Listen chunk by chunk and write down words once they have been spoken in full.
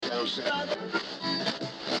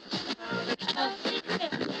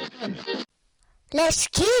Let's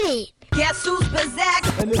get it. Guess who's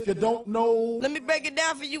back? And if you don't know, Let me break it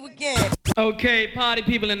down for you again. Okay, party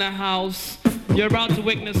people in the house, you're about to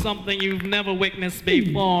witness something you've never witnessed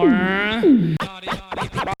before. It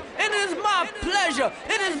is my pleasure,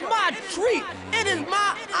 it is my treat, it is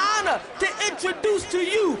my honor to introduce to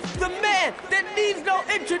you the man that needs no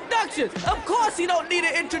introduction. Of course he don't need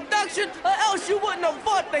an introduction, or else you wouldn't have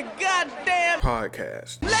bought the goddamn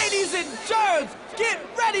podcast. Ladies and germs, get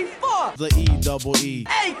ready for the E-double-E.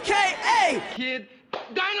 AKA Kid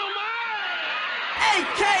Dynamite!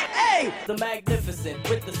 AKA The magnificent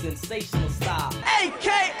with the sensational style.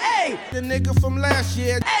 AKA The nigga from last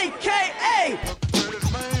year. AKA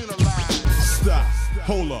Stop,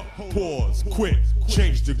 hold up, pause, quick,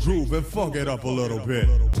 change the groove and fuck it up a little bit.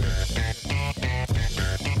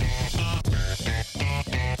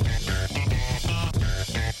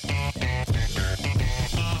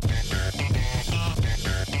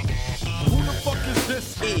 Who the fuck is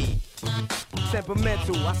this? E.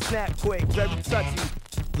 Temperamental, I snap quick, very touchy.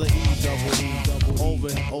 The E-double-E, over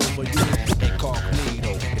and over. You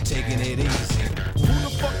Incognito, taking it easy. Who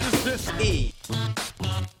the fuck is this? E.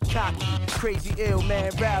 Cocky, crazy, ill,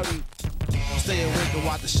 man, rowdy. Stay awake and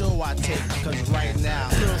watch the show I take, cause right now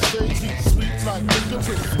who the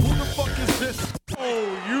fuck is this?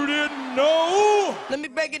 Oh, you didn't know? Let me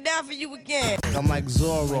break it down for you again. I'm like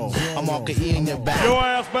Zorro, I'm all E in your back. Your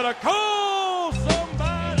ass better call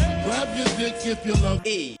somebody. Grab your dick if you love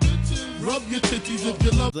E. Rub your titties if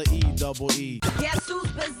you love The E-double-E. Guess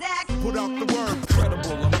who's back? Put out the word.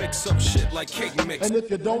 Incredible, I mix up shit like cake mix. And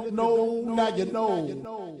if you don't know, now you know.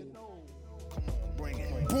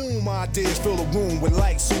 Boom, ideas fill the room with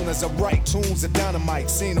light. Soon as I write tunes of dynamite,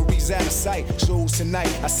 sceneries out of sight. Shows tonight,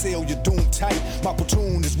 I seal your doom tight. My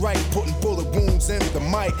platoon is right, putting bullet wounds in the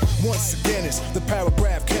mic. Once again, it's the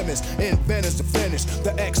paragraph chemist, inventors to finish.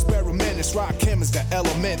 The experimentist, Rakim is the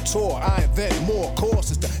elementor. I invent more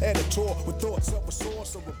courses, the editor with thoughts of a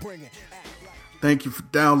source, so we're bringing. Thank you for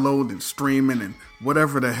downloading, streaming, and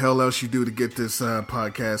whatever the hell else you do to get this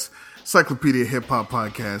podcast. Encyclopedia Hip Hop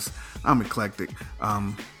Podcast. I'm eclectic.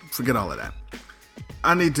 Forget all of that.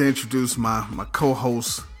 I need to introduce my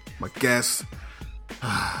co-host, my guest,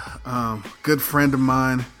 good friend of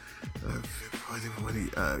mine,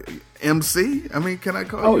 MC. I mean, can I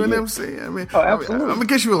call you an MC? I mean, absolutely. I'm gonna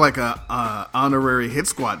guess you were like a honorary Hit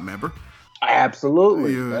Squad member.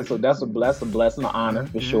 Absolutely. Yeah. That's a blessing, an honor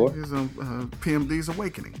for sure. He's PMD's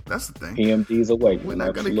Awakening. That's the thing. PMD's Awakening. We're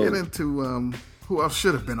not gonna get into who else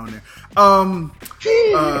should have been on there. A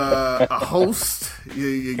host.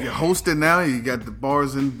 You're hosting now. You got the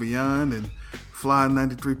Bars and Beyond and Fly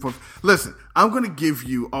 93. Listen, I'm going to give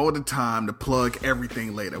you all the time to plug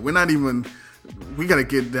everything later. We got to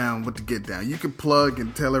get down what to get down. You can plug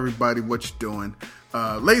and tell everybody what you're doing.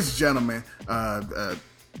 Ladies and gentlemen,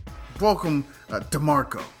 welcome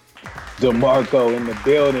DeMarco. DeMarco in the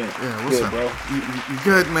building. Yeah, what's good, up, bro? You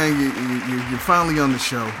good, man? You're finally on the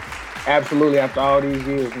show. Absolutely, after all these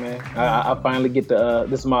years, man, I finally get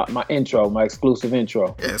this is my intro, my exclusive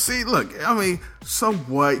intro. Yeah, see, look, I mean, so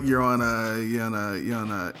what? You're on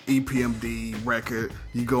a EPMD record.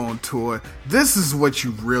 You go on tour. This is what you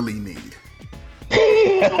really need.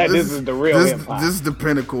 This is the real hip-hop. This is the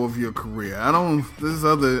pinnacle of your career. I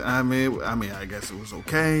mean, I guess it was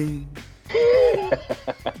okay.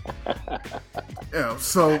 Yeah,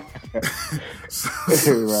 so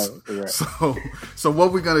right. So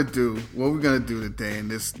what we're gonna do today in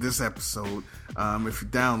this episode, if you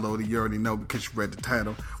download it, you already know because you read the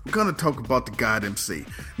title. We're gonna talk about the God MC.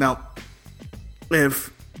 Now,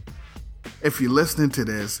 if you're listening to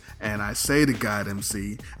this and I say the God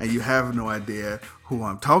MC and you have no idea who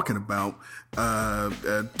I'm talking about,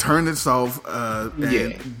 turn this off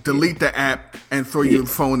and delete the app and throw your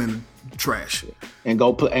phone in the trash. And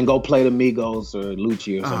go play the Migos or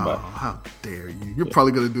Lucci or somebody. Oh, how dare you! You're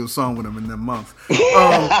probably gonna do a song with them in that month.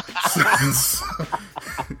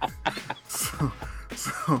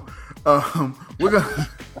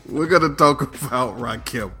 We're gonna talk about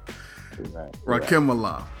Rakim. Rakim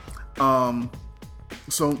Allah.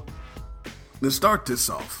 So let's start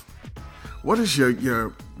this off. What is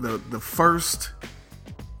the first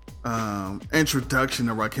introduction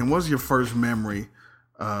to Rakim? What was your first memory?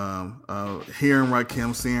 Hearing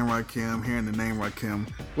Rakim, seeing Rakim, hearing the name Rakim.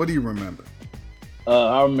 What do you remember?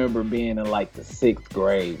 I remember being in like the 6th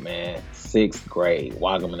grade, man. 6th grade,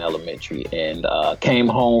 Wagaman Elementary, and came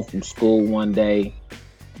home from school one day,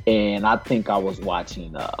 and I think I was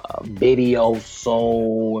watching Video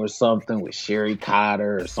Soul or something with Sherry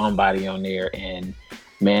Cotter or somebody on there, and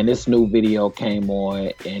man, this new video came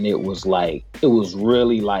on and it was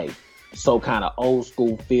really like so kind of old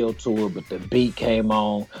school feel to it, but the beat came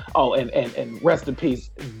on. Oh, and rest in peace,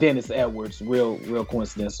 Dennis Edwards. Real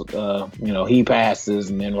coincidence. He passes,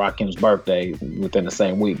 and then Rakim's birthday within the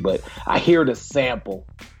same week. But I hear the sample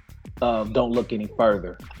of "Don't Look Any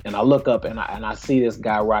Further," and I look up and I see this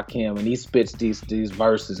guy Rakim, and he spits these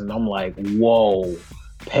verses, and I'm like, whoa,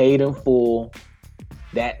 Paid in Full.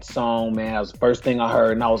 That song, man, that was the first thing I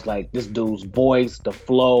heard, and I was like, this dude's voice, the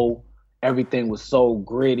flow. Everything was so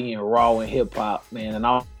gritty and raw and hip hop, man. And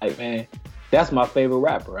I was like, man, that's my favorite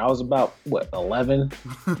rapper. I was about, 11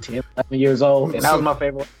 years old. And that was my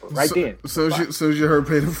favorite rapper right then. So you heard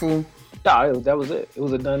Paid in Full? No, that was it. It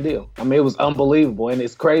was a done deal. I mean, it was unbelievable. And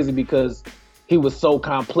it's crazy because he was so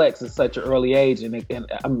complex at such an early age. And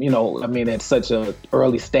at such an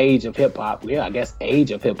early stage of hip hop. Yeah, I guess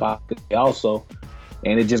age of hip hop also.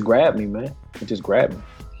 And it just grabbed me, man. It just grabbed me.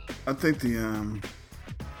 I think the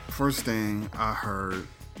first thing I heard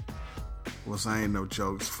was I Ain't No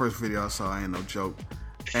Joke. It's the first video I saw, I Ain't No Joke.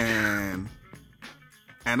 And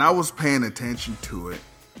I was paying attention to it.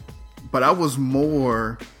 But I was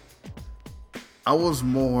more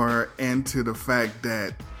into the fact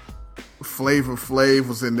that Flavor Flav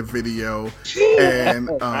was in the video, and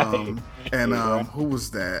who was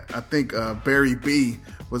that? I think Barry B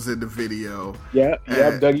was in the video. Yeah,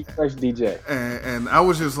 Dougie Fresh DJ. And I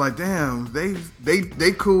was just like, damn,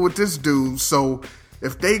 they cool with this dude. So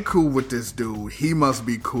if they cool with this dude, he must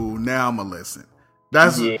be cool. Now I'ma listen.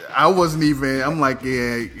 I wasn't even. I'm like,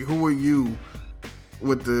 yeah, who are you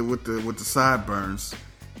with the sideburns?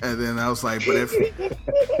 And then I was like, but if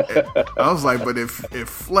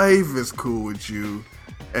Flav is cool with you,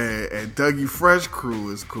 and Dougie Fresh crew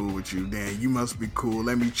is cool with you, then you must be cool.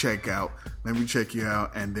 Let me check you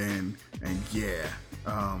out,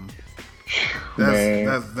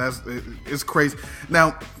 that's it's crazy.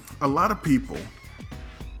 Now, a lot of people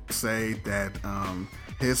say that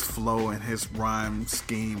his flow and his rhyme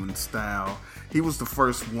scheme and style, he was the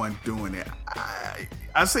first one doing it.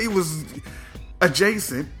 I say he was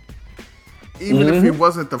adjacent, even if he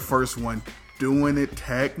wasn't the first one doing it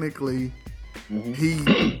technically.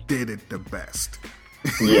 He did it the best.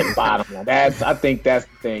 Yeah, bottom line. I think that's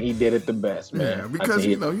the thing. He did it the best, man. Yeah, because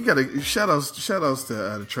you gotta shout outs to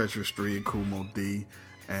the Treacherous 3 and Kumo D,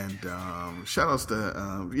 and shout outs to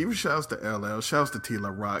LL, shout outs to T-La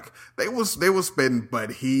Rock. They was spitting,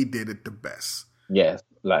 but he did it the best. Yes,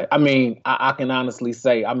 like I mean, I can honestly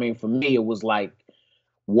say, I mean, for me, it was like,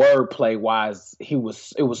 wordplay wise, it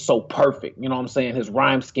was so perfect. You know what I'm saying? His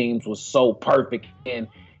rhyme schemes was so perfect, and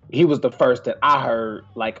he was the first that I heard,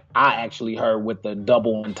 like I actually heard, with the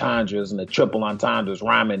double entendres and the triple entendres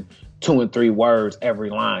rhyming 2 and 3 words every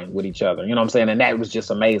line with each other. You know what I'm saying? And that was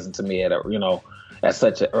just amazing to me at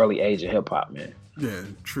such an early age of hip hop, man. Yeah,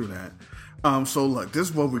 true that. So look, this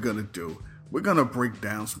is what we're gonna do. We're gonna break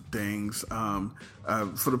down some things.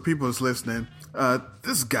 For the people that's listening,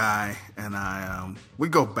 this guy and I, we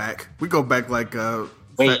go back like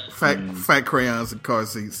fat crayons and car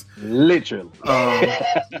seats. Literally.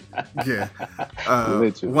 Yeah.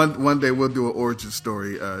 Literally. One day we'll do an origin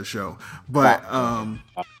story show. But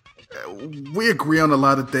we agree on a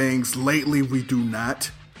lot of things. Lately we do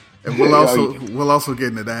not. And we'll also get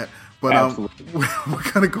into that. But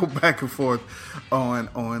we're gonna go back and forth on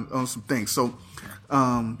some things. So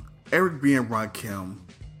Eric B and Rakim.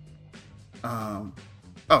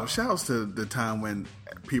 Shout outs to the time when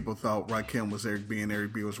people thought Rakim was Eric B and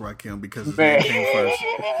Eric B was Rakim because his name came first.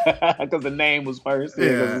 Because the name was first.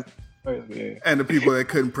 Yeah. And the people that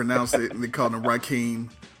couldn't pronounce it, and they called him Rakim.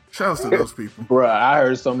 Shout outs to those people. Bruh, I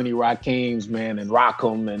heard so many Rakims, man, and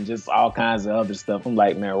Rakim, and just all kinds of other stuff. I'm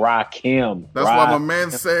like, man, Rakim. That's why my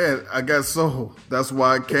man said, I got soul. That's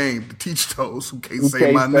why I came to teach those who can't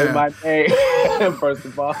say my name. First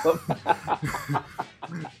of all.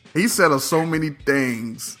 He said of so many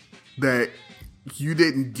things that you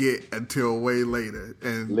didn't get until way later.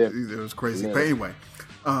 And it was crazy. But anyway,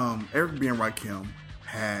 Eric B and Rakim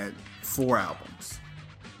had 4 albums.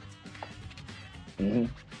 Mm-hmm.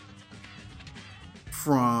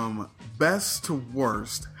 From best to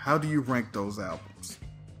worst, how do you rank those albums?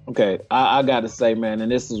 Okay, I got to say, man,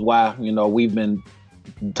 and this is why, we've been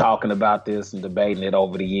talking about this and debating it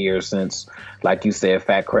over the years since, like you said,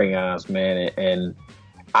 Fat Crayons, man, and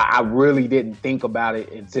I really didn't think about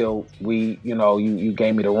it until we, you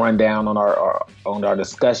gave me the rundown on our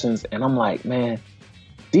discussions, and I'm like, man,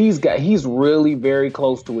 these guys, he's really very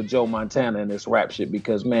close to a Joe Montana in this rap shit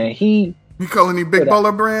because, man, he You calling him Big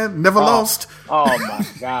Baller Brand? Never lost. Oh my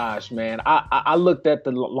gosh, man! I looked at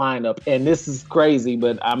the lineup, and this is crazy,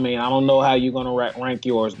 but I mean, I don't know how you're gonna rank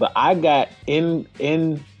yours, but I got in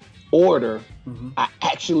order. Mm-hmm. I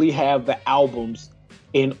actually have the albums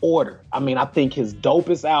in order. I mean, I think his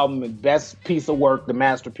dopest album and best piece of work, the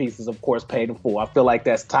masterpiece, is of course Paid in Full. I feel like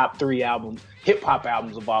that's top 3 albums, hip hop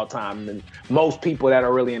albums of all time, and most people that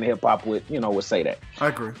are really into hip hop would say that. I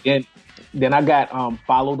agree. And then I got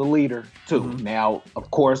Follow the Leader too. Mm-hmm. Now,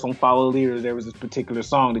 of course, on Follow the Leader, there was this particular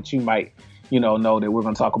song that you might, know that we're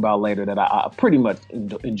going to talk about later that I pretty much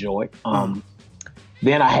enjoy.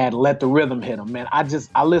 Then I had Let the Rhythm Hit 'Em. Man, I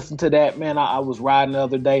listened to that, man. I was riding the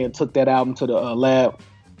other day and took that album to the lab.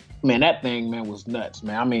 Man, that thing, man, was nuts,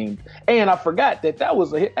 man. I mean, and I forgot that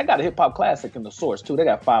was a hit. I got a hip hop classic in the source too. They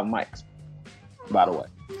got 5 mics, by the way.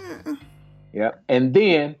 Yeah. And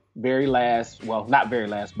then very last, well, not very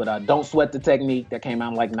last, but Don't Sweat the Technique, that came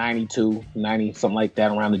out in like 92, 90, something like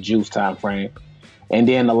that, around the Juice time frame. And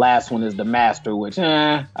then the last one is The Master, which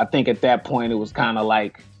I think at that point it was kind of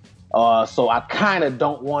like, so I kind of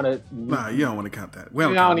don't want to. Nah, you don't want to count that. We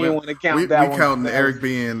don't even want to count that. We counting Eric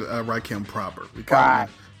B and Rakim proper. We right.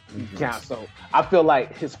 Count. So I feel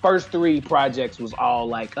like his first 3 projects was all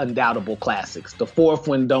like undoubtable classics. The 4th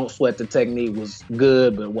one, Don't Sweat the Technique, was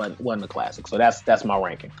good, but wasn't a classic. So that's my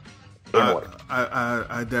ranking.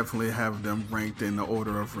 I definitely have them ranked in the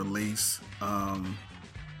order of release.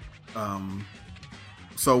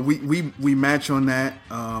 So we match on that.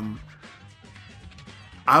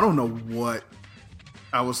 I don't know what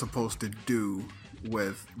I was supposed to do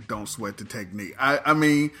with Don't Sweat the Technique. I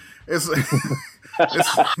mean, it's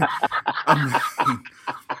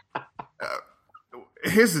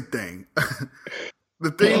here's the thing.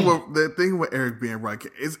 the thing with Eric B and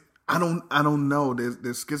Rakim is I don't know.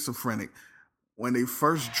 They're schizophrenic. When they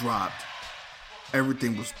first dropped,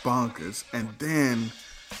 everything was bonkers, and then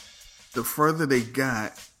the further they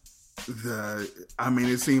got,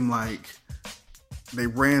 it seemed like they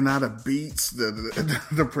ran out of beats.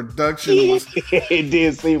 The production was. It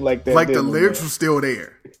did seem like that. Like the lyrics were still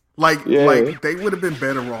there. Like they would have been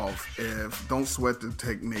better off if Don't Sweat the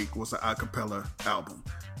Technique was an a cappella album.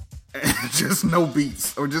 And just no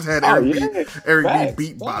beats. Or just had Eric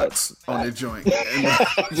B beatbox on the joint.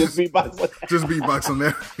 Just beatbox. Just beatbox on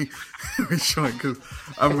every joint. Because,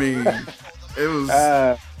 I mean, it was...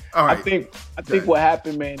 all right. I think what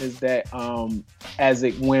happened, man, is that as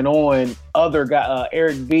it went on, other guys,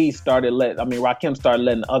 Rakim started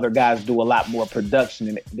letting other guys do a lot more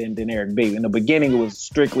production than Eric B. In the beginning, it was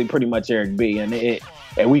strictly pretty much Eric B. And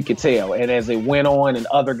we could tell. And as it went on, and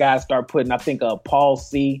other guys started putting, I think Paul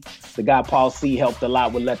C. helped a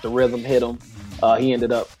lot with Let the Rhythm Hit 'Em. He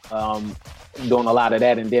ended up doing a lot of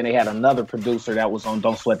that, and then they had another producer that was on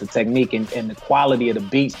Don't Sweat the Technique, and the quality of the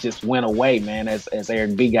beats just went away, man, as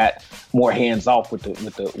Eric B got more hands off with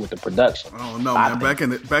the production. Oh no, man! Back in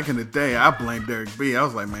the day, I blamed Eric B. I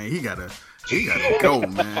was like, man, he gotta go,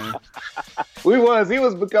 man. He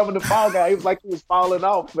was becoming the fall guy. He was like he was falling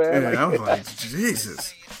off, man. Yeah, I was like,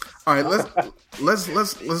 Jesus. All right, let's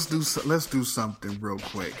do something real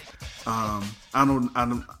quick. I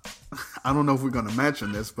don't know if we're gonna match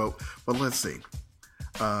on this, but let's see.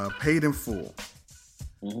 Paid in Full.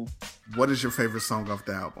 Mm-hmm. What is your favorite song off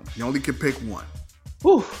the album? You only can pick one.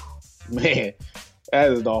 Whew, man,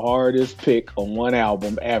 that is the hardest pick on one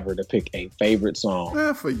album ever to pick a favorite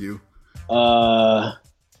song. For you. I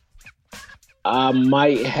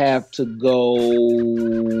might have to go,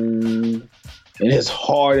 and as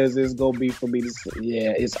hard as it's gonna be for me to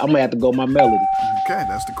say, I'm gonna have to go My Melody. Okay,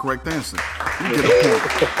 that's the correct answer. You get a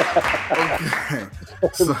point.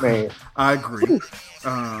 Okay, so man. I agree.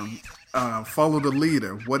 Follow the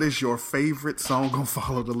Leader. What is your favorite song on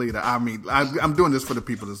Follow the Leader? I mean, I'm doing this for the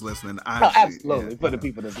people that's listening. Absolutely, for the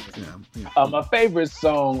people that's listening. Yeah. My favorite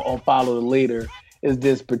song on Follow the Leader is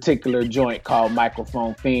this particular joint called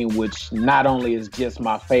Microphone Fiend, which not only is just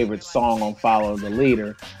my favorite song on Follow the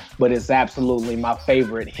Leader, but it's absolutely my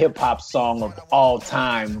favorite hip-hop song of all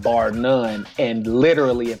time, bar none. And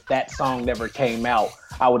literally, if that song never came out,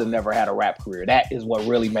 I would have never had a rap career. That is what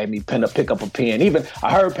really made me pick up a pen. Even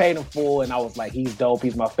I heard Paid in Full, and I was like, he's dope,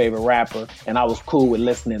 he's my favorite rapper. And I was cool with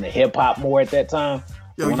listening to hip-hop more at that time.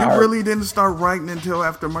 Yo, you really didn't start writing until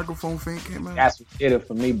after Microphone Fiend came out? That's what did it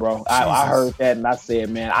for me, bro. I heard that and I said,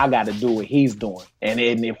 man, I got to do what he's doing.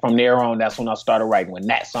 And from there on, that's when I started writing. When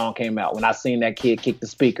that song came out, when I seen that kid kick the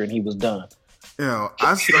speaker and he was done. Yeah,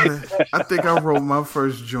 I think I wrote my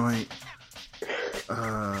first joint.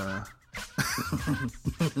 And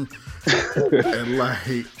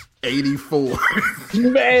like 84.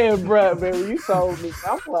 Man, bro, man, when you told me,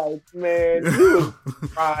 I'm like, man, you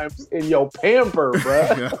was rhymes in your pamper, bro.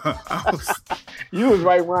 Yeah, you was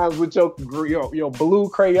writing rhymes with your blue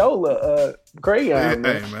Crayola crayon,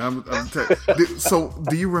 man. Hey, man, so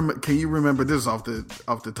do you remember? Can you remember this off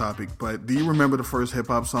the topic? But do you remember the first hip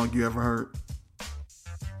hop song you ever heard?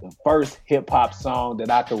 The first hip hop song that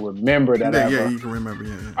I can remember that yeah, you can remember,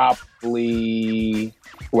 yeah. Probably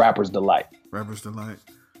Rapper's Delight. Rapper's Delight.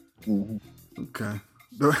 Mm-hmm. Okay.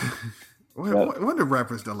 When did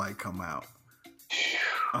Rapper's Delight come out?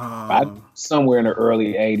 Somewhere in the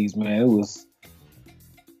early 80s, man.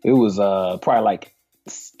 It was probably like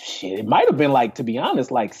shit. It might have been like, to be honest,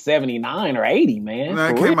 like 79 or 80, man. No,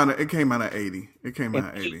 it came out of 80. It came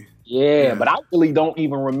out of 80. Yeah, but I really don't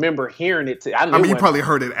even remember hearing it. I mean, you probably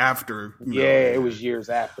heard it after. It was years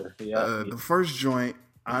after. Yeah. The first joint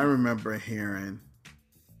I remember hearing,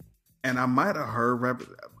 and I might have heard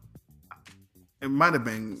it might have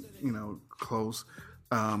been, close,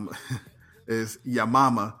 is Ya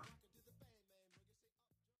Mama.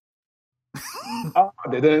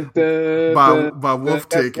 by Wolf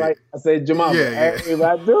Ticket. Right. I said Jamama. Yeah.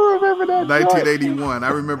 I do remember that. 1981. I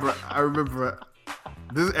remember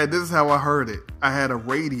this, and this is how I heard it. I had a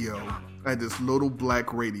radio. I had this little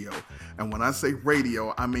black radio. And when I say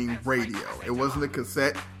radio, I mean radio. It wasn't a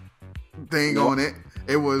cassette thing on it.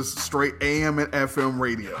 It was straight AM and FM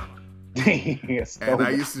radio. And I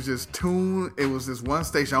used to just tune. It was this one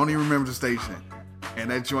station. I don't even remember the station.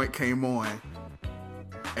 And that joint came on.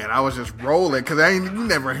 And I was just rolling because you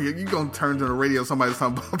never hear. You gonna turn to the radio, somebody's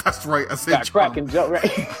talking about. That's right. I said cracking joke,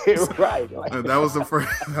 right? Right. That was the first.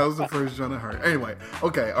 That was the first joint I heard. Anyway,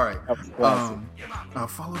 okay, all right.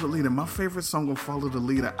 Follow the Leader. My favorite song on Follow the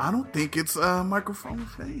Leader. I don't think it's Microphone of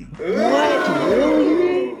Fame. What?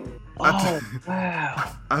 Really?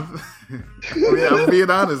 Wow. I'm being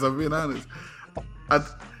honest.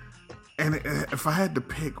 And if I had to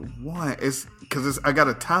pick one, it's because I got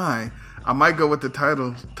a tie. I might go with the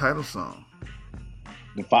title song.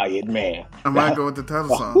 The Fired Man. I might go with the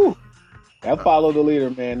title song. That Follow the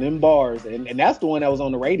Leader, man. Them bars, and that's the one that was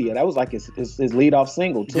on the radio. That was like his lead off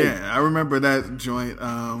single too. Yeah, I remember that joint.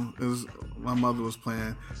 It was my mother was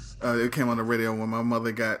playing. It came on the radio when my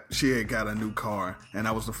mother had got a new car, and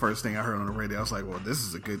that was the first thing I heard on the radio. I was like, well,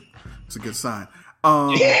 it's a good sign.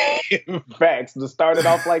 Facts. To start it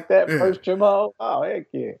off like that, first trim home. Oh, heck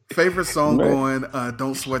yeah. Favorite song going,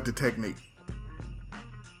 Don't Sweat the Technique.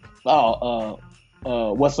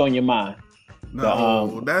 What's on Your Mind?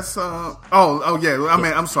 No, that's yeah. I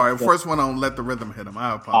mean, I'm sorry. First one on Let the Rhythm Hit 'Em.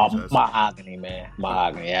 I apologize. Mahogany, man.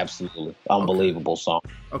 Mahogany, absolutely. Unbelievable song.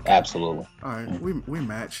 Okay. Absolutely. All right, we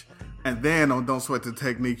match. And then on Don't Sweat the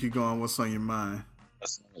Technique, you going, What's on Your Mind?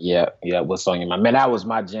 Yeah, What's on Your Mind? Man, that was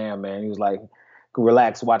my jam, man. He was like,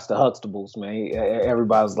 relax, watch the Huxtables, man.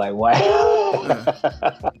 Everybody was like, "What?"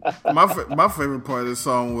 My favorite part of the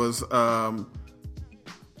song was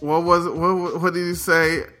what was it? What did he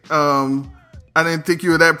say? I didn't think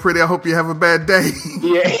you were that pretty. I hope you have a bad day.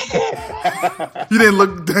 Yeah, you didn't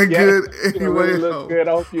look that good anyway. You really look good.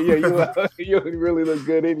 I hope you really look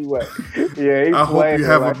good anyway. Yeah, I hope you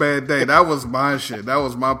have a bad day. That was my shit. That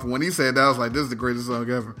was my point. When he said that, I was like, "This is the greatest song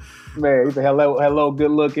ever." Man, he said, hello,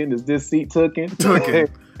 good looking. Is this seat tooken?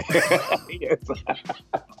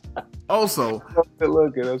 Also, good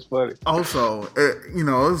looking. That's funny. Also, it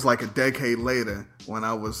was like a decade later when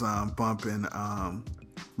I was bumping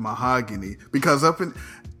Mahogany, because to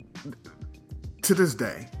this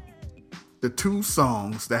day, the two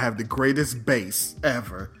songs that have the greatest bass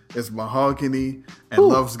ever is Mahogany and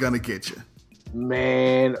Love's Gonna Get You.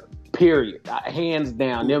 Man. Period. Hands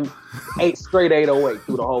down. Them 808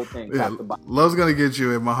 through the whole thing. Yeah, Love's Gonna Get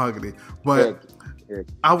You in Mahogany. But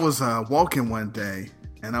I was walking one day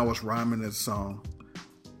and I was rhyming this song.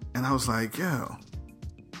 And I was like, yo,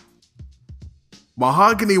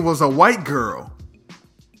 Mahogany was a white girl.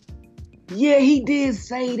 Yeah, he did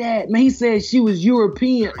say that. Man, he said she was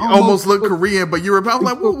European. Almost looked Korean, but European. I'm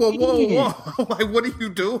like, whoa. I'm like, what are you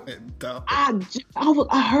doing, dog? I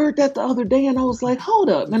heard that the other day, and I was like, hold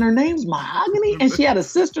up. And her name's Mahogany? And she had a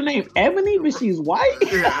sister named Ebony, but she's white?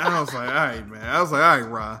 Yeah, I was like, all right, man. I was like, all right,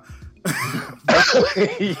 Ron.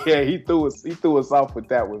 Yeah, he threw us off with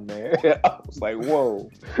that one, man. I was like, whoa.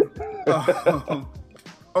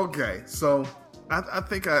 Okay, so I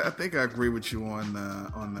think I agree with you on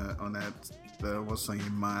that. What's on Your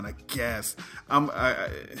Mind? I guess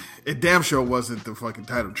it damn sure wasn't the fucking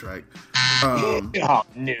title track.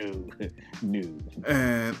 No.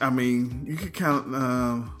 And I mean, you could count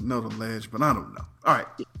Know the Ledge, but I don't know. All right,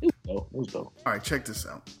 All right, check this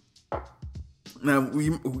out. Now,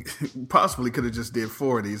 we possibly could have just did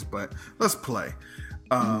 4 of these, but let's play.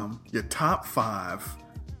 Your top 5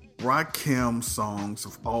 Rakim songs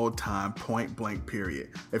of all time, point blank, period.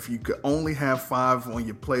 If you could only have 5 on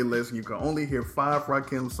your playlist, and you could only hear 5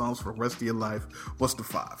 Rakim songs for the rest of your life, what's the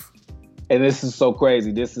 5? And this is so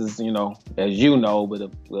crazy. This is, as you know, but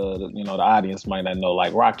the audience might not know.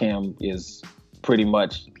 Like, Rakim is pretty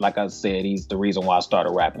much, like I said, he's the reason why I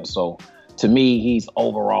started rapping. So to me, he's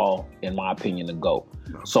overall, in my opinion, the GOAT.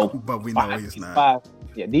 So, but we know he's not.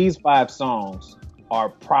 These 5 songs are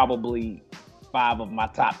probably 5 of my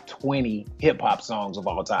top 20 hip hop songs of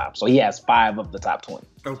all time. So he has 5 of the top 20.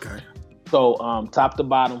 Okay. So top to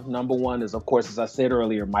bottom, number 1 is, of course, as I said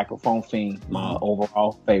earlier, Microphone Fiend, my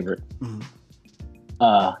overall favorite.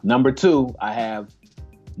 Number 2, I have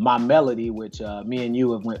My Melody, which me and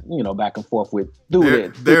you have went, back and forth with.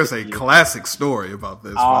 There's a classic story about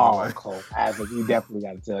this, by the way. Cool. We definitely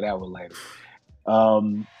got to tell that one later.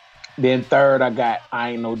 Then third, I got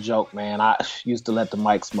I Ain't No Joke, man. I used to let the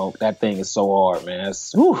mic smoke. That thing is so hard, man.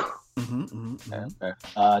 It's, whew.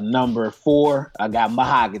 Number 4, I got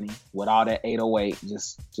Mahogany with all that 808,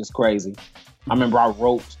 just crazy. I remember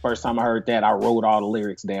first time I heard that, I wrote all the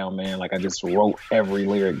lyrics down, man. Like, I just wrote every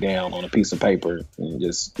lyric down on a piece of paper and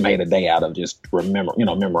just made a day out of just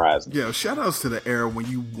memorizing. Yeah, shout outs to the era when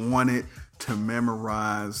you wanted to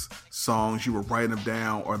memorize songs. You would write them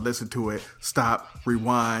down or listen to it, stop,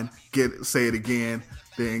 rewind, say it again,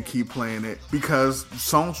 then keep playing it, because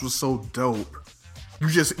songs were so dope.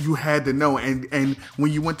 You had to know, and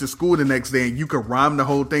when you went to school the next day and you could rhyme the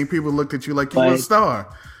whole thing, people looked at you like you were a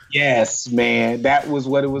star. Yes, man, that was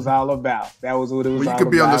what it was all about. That was what it was all about. You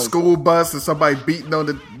could be on the school bus and somebody beating on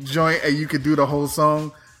the joint and you could do the whole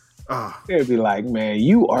song. They'd be like, man,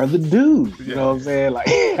 you are the dude. You know what I'm saying? Like,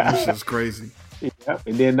 this is crazy. Yeah.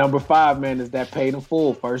 And then number 5, man, is that Paid in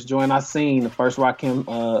Full. First joint I seen, the first Rakim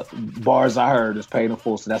bars I heard is Paid in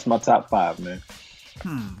Full. So that's my top 5, man.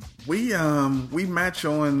 We match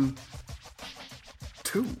on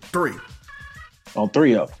 3. On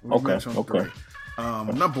 3 of them. Okay. 3.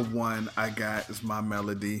 Number 1 I got is My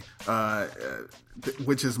Melody,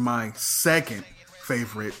 which is my second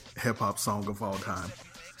favorite hip hop song of all time.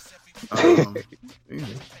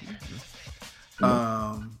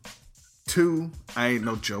 2, I Ain't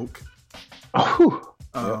No Joke.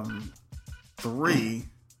 3,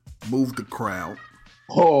 Move the Crowd.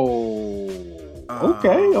 Oh,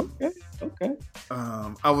 okay.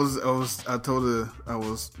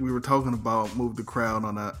 We were talking about Move the Crowd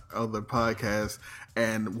on a other podcast,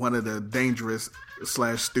 and one of the dangerous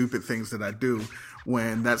 / stupid things that I do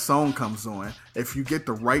when that song comes on, if you get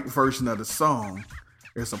the right version of the song,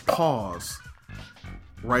 there's a pause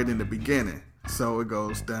right in the beginning. So it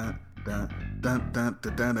goes dun dun dun dun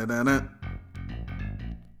dun dun dun dun.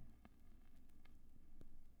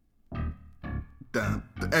 Dun,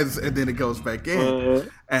 and then it goes back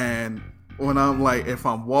in. And when I'm like, if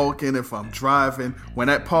I'm walking, if I'm driving, when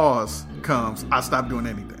that pause comes, I stop doing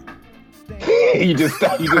anything. You just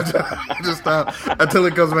stop. Just stop until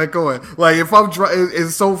it comes back on. Like, if I'm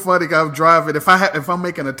it's so funny. I'm driving. If I'm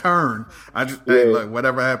making a turn, I just like,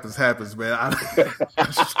 whatever happens, man.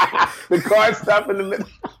 The car stop in the middle.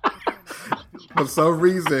 For some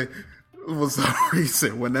reason,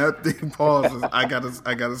 when that thing pauses, I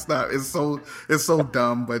gotta stop. It's so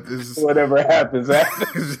dumb, but it's just, whatever happens.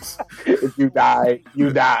 If you die,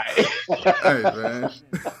 you die. Hey, man.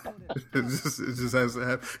 It just has to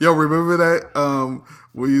happen. Yo, remember that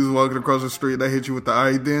when you was walking across the street and I hit you with the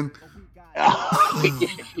eye then?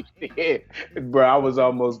 Yeah. Bro, I was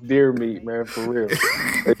almost deer meat, man, for real.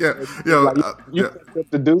 You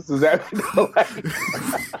the deuces after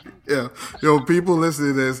Yeah. Yo, people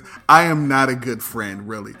listening to this, I am not a good friend,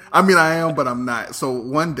 really. I mean, I am, but I'm not. So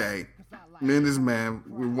one day, me and this man,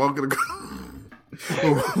 we're walking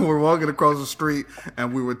across the street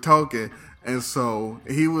and we were talking. And so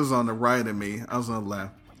he was on the right of me. I was on the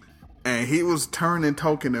left. And he was turning,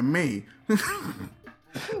 talking to me.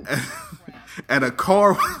 And a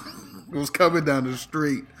car was coming down the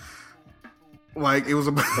street like it was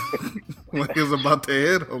about to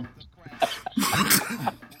hit him.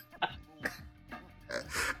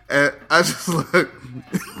 And I just looked.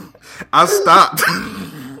 I stopped.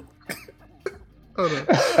 Hold on.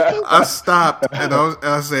 I stopped and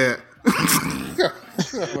I said,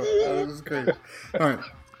 this is crazy. All right.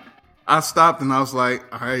 I stopped and I was like,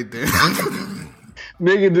 all right, then.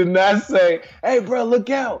 Nigga did not say, "Hey, bro, look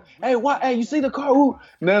out! Hey, what? Hey, you see the car?" Ooh.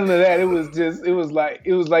 None of that. It was like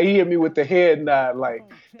he hit me with the head nod, like,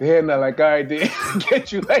 all right, then,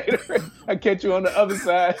 catch you later. I catch you on the other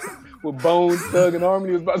side with Bones, Thug, and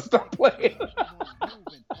Harmony was about to start playing.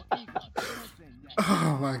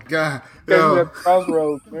 Oh my God!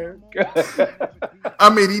 Crossroads, man. I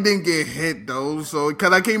mean, he didn't get hit though, so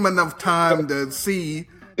because I gave him enough time to see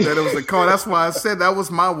that it was a car. That's why I said that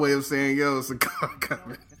was my way of saying, "Yo, it's a car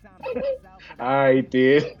coming." I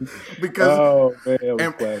did Because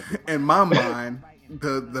in my mind,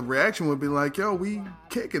 the reaction would be like, "Yo, we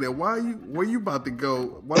kicking it. Where you about to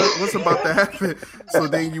go? What's about to happen?" So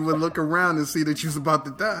then you would look around and see that you was about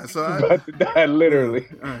to die. So about to die, literally.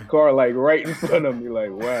 Right. Car like right in front of me,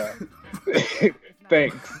 like, wow.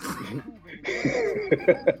 Thanks.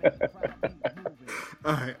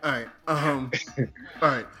 All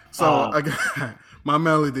right. So I got my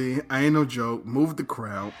melody. I ain't no joke. Move the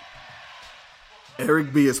crowd.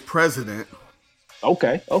 Eric B is president.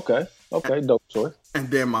 Okay. Dope choice.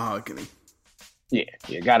 And then Mahogany. Yeah.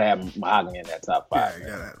 Gotta have Mahogany in that top five. Yeah,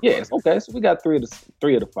 gotta have it's okay. So we got three of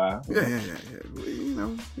the five. Yeah.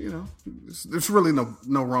 You know, there's really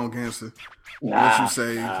no wrong answer. Nah, what you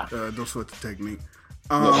say, don't sweat the technique.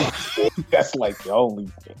 That's like the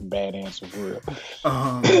only bad answer for real.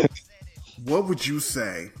 What would you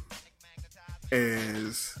say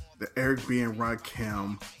is the Eric B and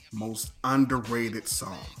Rakim most underrated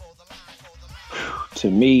song?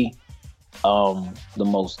 To me, the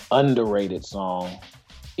most underrated song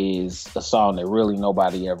is a song that really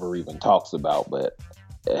nobody ever even talks about, but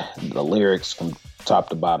the lyrics from top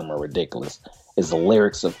to bottom are ridiculous. It's the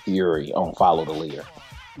lyrics of Fury on Follow the Leader.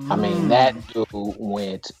 I mean, that dude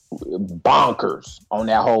went bonkers on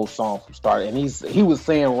that whole song from start. And he was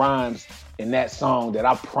saying rhymes in that song that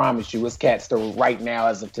I promise you, his cat still right now,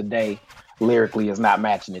 as of today, lyrically is not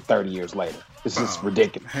matching it 30 years later. It's just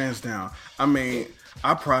ridiculous. Hands down. I mean,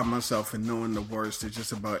 I pride myself in knowing the words to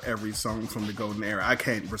just about every song from the Golden Era. I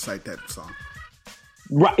can't recite that song.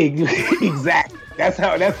 Right, exactly. That's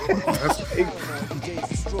how. That's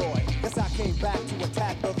I came back to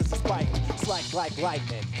attack others despite strike like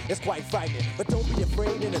lightning. It's quite frightening, but don't be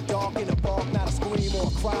afraid in the dark, in the park. Not a scream or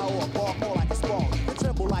a cry or a bark, more like a spark. You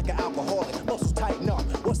tremble like an alcoholic, muscles tighten up.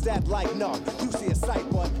 What's that like? No, you see a sight,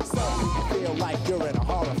 but suddenly you feel like you're in a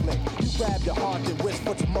horror flick. You grab your heart and wish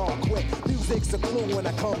for tomorrow quick. Music's a clue when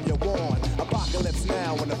I come, you're warned. Apocalypse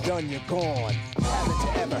now, when I'm done, you're gone. Haven't you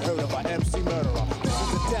ever heard of an MC murderer? This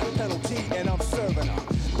is a death penalty, and I'm serving her.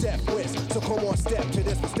 Death wish, so come on, step to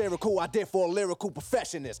this hysterical idea for a lyrical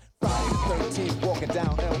perfectionist. Friday the 13th, walking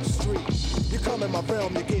down Elm Street. You come in my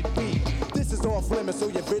realm, you get beat. This is off limits, so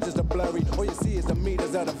your visions are blurry. All you see is the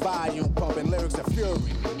meters of the volume pumping, lyrics of fury.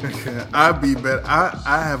 I'd be better.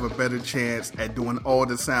 I have a better chance at doing all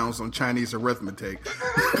the sounds on Chinese arithmetic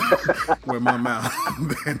with my mouth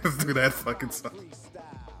than to do that fucking song.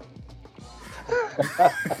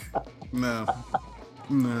 No.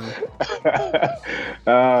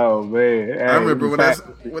 Oh man! I remember when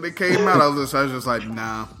it came out, I was just like,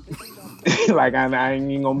 nah. Like I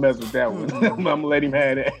ain't even gonna mess with that one. I'm gonna let him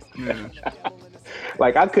have that. Yeah.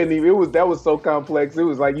 Like I couldn't even. That was so complex. It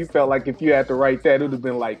was like you felt like if you had to write that, it would have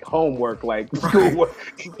been like homework, like schoolwork.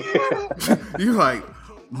 You like,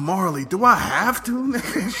 Marley? Do I have to?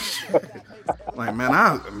 Like, man,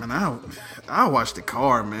 I watch the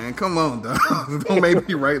car, man. Come on, dog. Don't make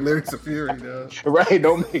me write lyrics of Fury, dog. Right?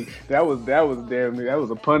 Don't make that was damn. That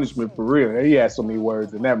was a punishment for real. He had so many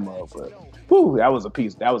words in that motherfucker. Whew, that was a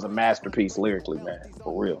piece. That was a masterpiece lyrically, man,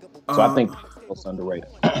 for real. So I think it's underrated.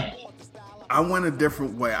 I went a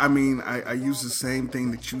different way. I mean, I used the same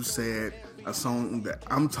thing that you said. A song that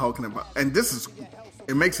I'm talking about, and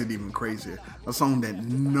it makes it even crazier. A song that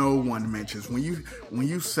no one mentions. When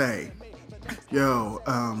you say, yo,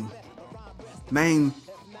 name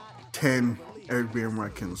 10 Eric B and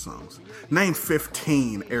Rakim songs. Name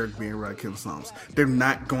 15 Eric B and Rakim songs. They're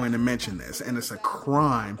not going to mention this, and it's a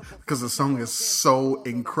crime because the song is so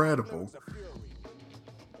incredible.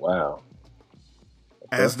 Wow.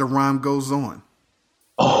 Okay. As the rhyme goes on.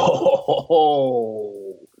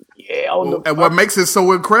 Oh, yeah. And what makes it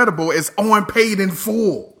so incredible is on Paid in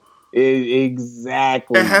Full.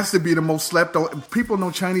 Exactly. It has to be the most slept on. People know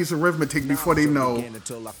Chinese arithmetic before they know.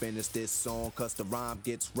 Until I finish this song, cause the rhyme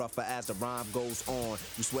gets rougher as the rhyme goes on.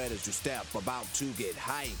 You sweat as you step, about to get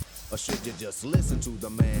hype. Or should you just listen to the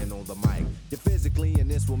man on the mic? You're physically in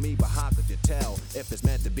this with me, but how could you tell if it's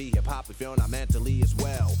meant to be hip-hop if you're not mentally as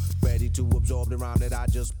well? Ready to absorb the rhyme that I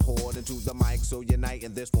just poured into the mic, so unite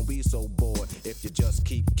and this won't be so bored. If you just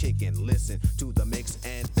keep kicking, listen to the mix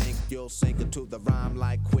and think you'll sink into the rhyme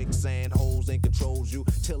like quicksand, holds and controls you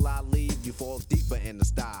till I leave. You fall deeper in the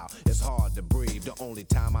style. It's hard to breathe. The only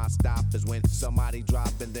time I stop is when somebody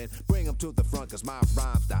drop and then bring them to the front, cause my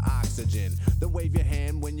rhyme's the oxygen. Then wave your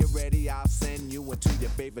hand when you're ready ready, I'll send you into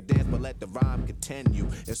your favorite dance, but let the rhyme continue,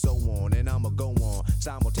 and so on, and I'ma go on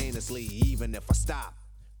simultaneously, even if I stop.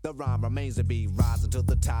 The rhyme remains to be rising to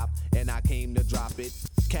the top, and I came to drop it,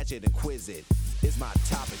 catch it and quiz it. It's my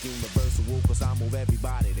topic, universal, cause I move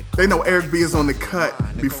everybody. They know Eric B is on the cut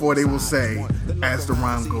before they will say, as the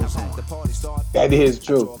rhyme goes on. That is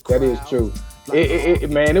true. That is true.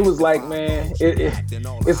 Man, it was like, man,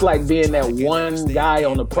 it's like being that one guy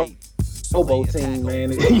on the Pro Bowl team,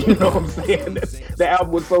 man. You know what I'm saying? The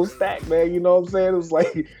album was so stacked, man. You know what I'm saying? It was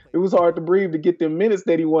like, it was hard to breathe to get the minutes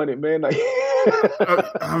that he wanted, man. Like,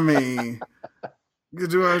 I mean,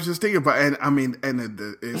 because I was just thinking about, and I mean, and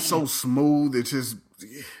it's so smooth. It's just,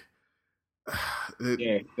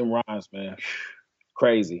 yeah, them rhymes, man,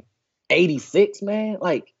 crazy. 86, man,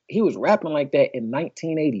 like he was rapping like that in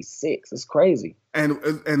 1986. It's crazy. And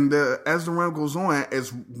as the rhyme goes on,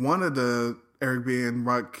 it's one of the Eric B and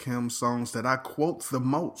Rakim songs that I quote the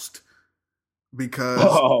most,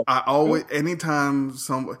 because I always, anytime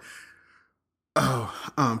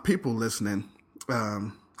people listening,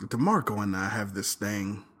 DeMarco and I have this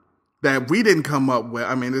thing that we didn't come up with.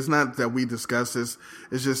 I mean, it's not that we discuss this.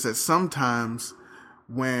 It's just that sometimes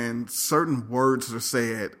when certain words are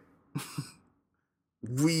said,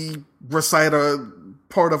 we recite a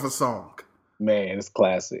part of a song. Man, it's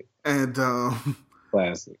classic. And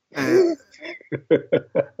classic. And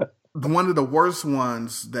one of the worst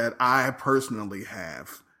ones that I personally have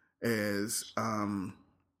is, I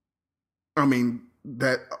mean,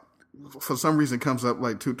 that for some reason comes up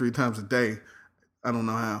like 2-3 times a day. I don't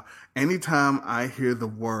know how. Anytime I hear the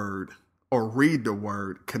word or read the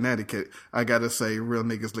word Connecticut, I gotta say, real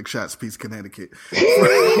niggas lick shots, peace, Connecticut.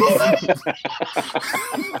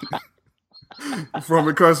 From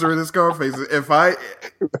Incarcerated Scarface. It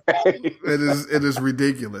is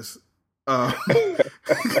ridiculous.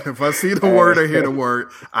 If I see the word or hear the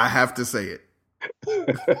word, I have to say it.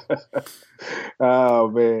 Oh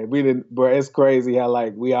man, bro, it's crazy how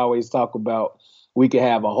like we always talk about, we could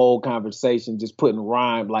have a whole conversation just putting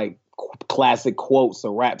rhyme, like classic quotes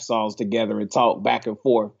or rap songs together and talk back and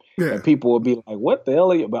forth. Yeah. And people would be like, what the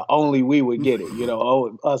hell are you? But only we would get it, you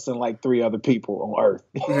know, us and like 3 other people on earth.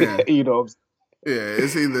 Yeah. You know what I'm saying? Yeah,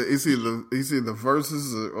 it's either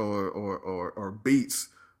verses or beats.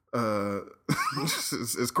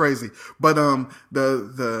 It's crazy. But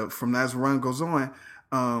the from as the run goes on,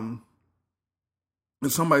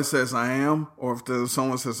 if somebody says I am, or if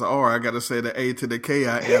someone says I gotta say the A to the K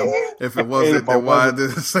I am. If it wasn't, then why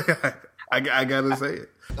did it say I gotta say it?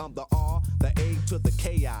 I'm the R, the A to the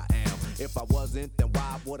K I am. If I wasn't, then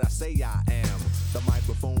why would I say I am? The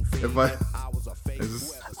microphone if I was a fake.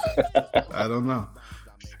 I don't know.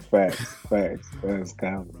 Facts. That's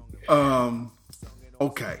comedy.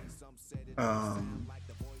 Okay.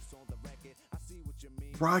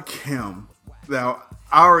 Rakim. Now,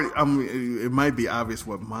 it might be obvious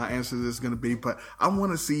what my answer is going to be, but I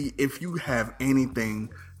want to see if you have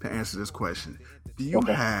anything to answer this question. Do you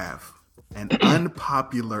have an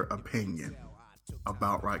unpopular opinion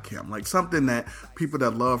about Rakim? Like something that people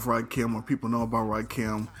that love Rakim or people know about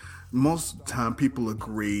Rakim, most of the time people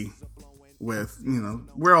agree with, you know,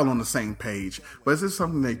 we're all on the same page. But is this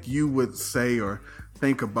something that you would say or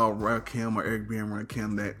think about Rakim or Eric B and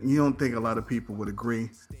Rakim that you don't think a lot of people would agree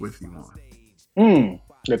with you on?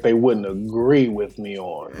 That they wouldn't agree with me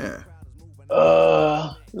on. Yeah.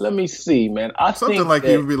 Let me see, man. Something think like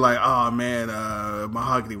you would be like, oh man,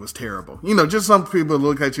 Mahogany was terrible. You know, just some people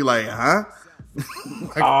look at you like, huh?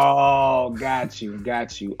 Like, oh, got you.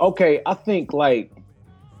 Okay, I think like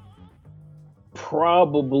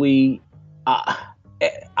probably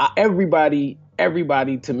everybody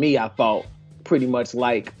to me, I thought pretty much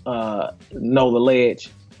like Know the Ledge.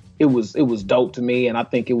 It was dope to me, and I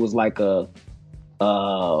think it was like a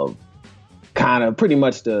kind of pretty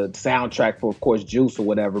much the soundtrack for, of course, Juice or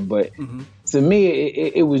whatever. But to me,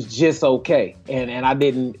 it was just okay, and I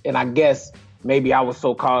didn't, and I guess maybe I was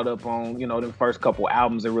so caught up on, you know, the first couple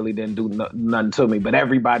albums that really didn't do nothing to me. But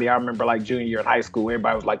everybody, I remember like junior year in high school,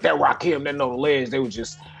 everybody was like, that Rakim, that Know the Ledge. They was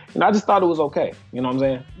just, you know, I just thought it was okay. You know what I'm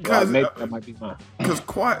saying? Maybe that might be mine. Because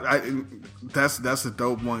that's a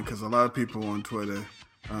dope one, because a lot of people on Twitter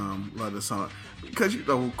love the song. Because, you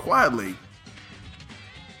know, quietly,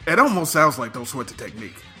 it almost sounds like those sorts of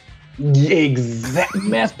technique. Exactly.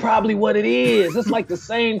 That's probably what it is. It's like the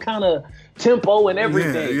same kind of tempo and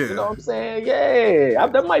everything. Yeah. You know what I'm saying? Yeah.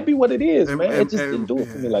 That might be what it is, man. It just didn't do it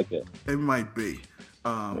for me like that. It might be.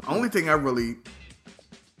 Only thing I like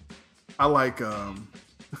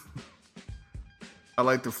I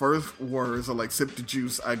like the first words. I like sip the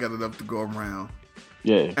juice. I got enough to go around.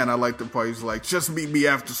 Yeah. And I like the part he's like, just meet me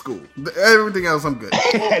after school. Everything else, I'm good.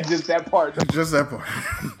 Just that part. Just that part.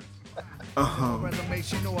 Resume,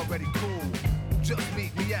 she know already cool. Just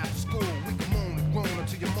meet me after school. We can moan and groan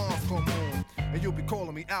until your mom's come home. And you'll be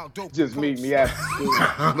calling me out, dope. Just meet me after school.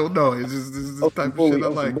 I don't know. It's just this type of shit I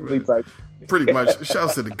like. Man. Pretty much.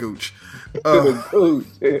 Shouts to the gooch.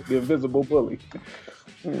 The invisible bully.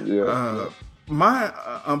 Yeah. My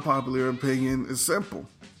unpopular opinion is simple.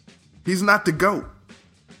 He's not the GOAT.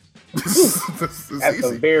 That's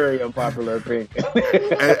easy. A very unpopular opinion.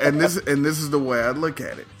 and this is the way I look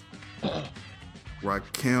at it.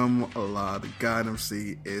 Rakim Allah, the God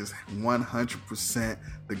MC, is 100%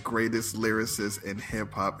 the greatest lyricist in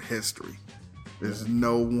hip hop history. There's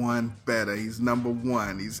no one better. He's number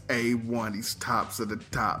one. He's A1. He's tops of the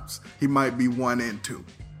tops. He might be 1 and 2.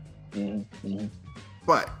 Mm-hmm.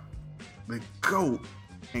 But the GOAT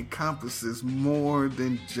encompasses more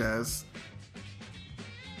than just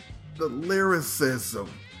the lyricism.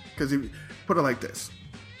 Because if you put it like this,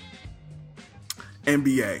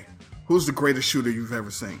 NBA, who's the greatest shooter you've ever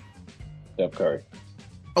seen? Steph Curry.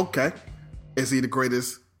 Okay. Is he the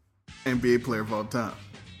greatest NBA player of all time?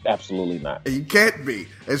 Absolutely not. He can't be.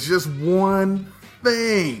 It's just one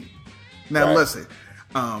thing. Now listen,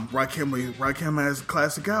 Rakim has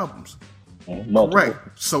classic albums. Multiple. Right.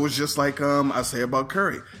 So it's just like I say about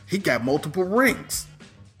Curry. He got multiple rings.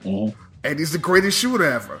 Mm-hmm. And he's the greatest shooter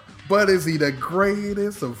ever. But is he the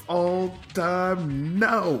greatest of all time?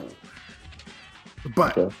 No.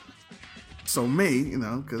 But so me,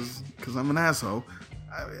 because I'm an asshole,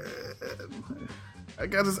 I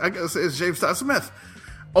gotta say it's James Todd Smith.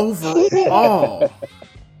 Overall,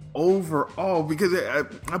 because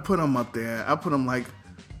I put him up there. I put him like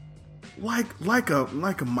a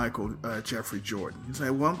Michael Jeffrey Jordan. You say,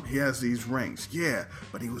 well, he has these rings, yeah,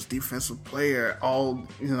 but he was defensive player all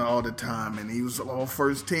the time, and he was all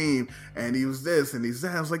first team, and he was this and he's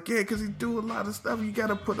that. I was like, yeah, because he do a lot of stuff. You got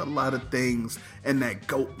to put a lot of things in that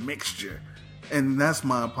GOAT mixture, and that's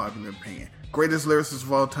my unpopular opinion. Greatest lyricist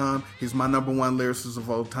of all time. He's my number one lyricist of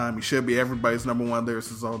all time. He should be everybody's number one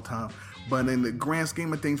lyricist of all time. But in the grand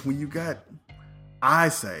scheme of things, when you got, I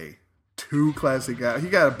say, 2 classic guys. He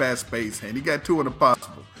got a bad space hand. He got 2 of the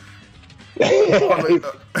possible.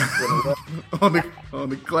 on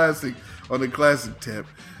the classic tip.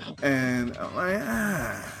 And I'm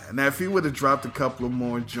like, now if he would have dropped a couple of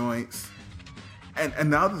more joints,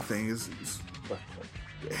 and the other thing is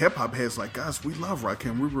hip hop heads like us, we love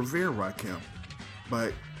Rakim, we revere Rakim,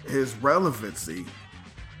 but his relevancy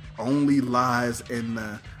only lies in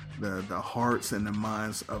the hearts and the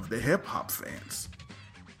minds of the hip hop fans.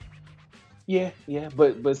 Yeah,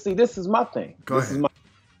 but see, this is my thing. This is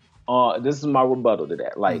my rebuttal to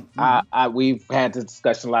that. Like, we've had this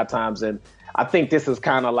discussion a lot of times, and I think this is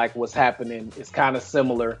kind of like what's happening. It's kind of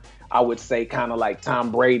similar, I would say, kind of like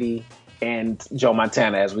Tom Brady and Joe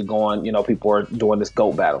Montana as we go on. People are doing this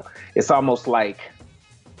GOAT battle. It's almost like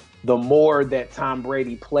the more that Tom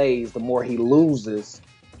Brady plays, the more he loses.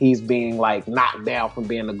 He's being like knocked down from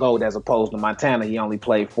being the GOAT, as opposed to Montana. He only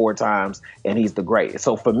played 4 times and he's the greatest.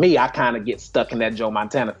 So for me, I kind of get stuck in that Joe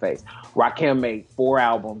Montana phase. Rakim made 4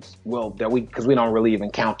 albums. Well, because we don't really even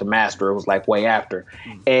count the master. It was like way after.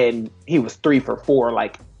 And he was 3 for 4,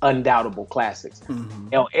 like undoubtable classics.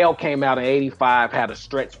 LL came out in 85, had a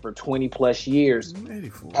stretch for 20 plus years.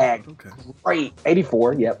 84. Had great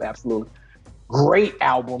 84. Yep, absolutely. Great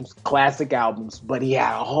albums, classic albums, but he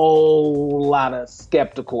had a whole lot of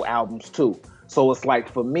skeptical albums too. So it's like,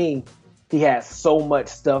 for me, he had so much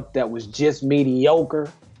stuff that was just mediocre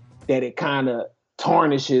that it kind of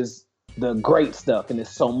tarnishes the great stuff, and there's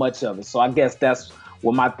so much of it. So I guess that's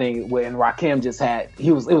what my thing, when Rakim just had, it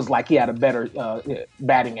was like he had a better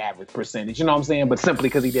batting average percentage, you know what I'm saying? But simply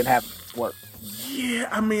because he didn't have work. Yeah,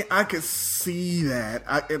 I mean, I could see that,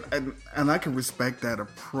 and I can respect that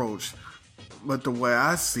approach. But the way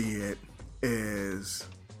I see it is,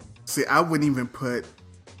 I wouldn't even put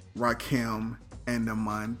Rakim in the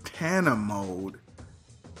Montana mode.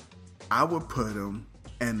 I would put him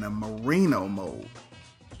in the Marino mode.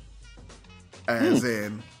 As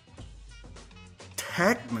in,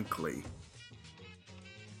 technically,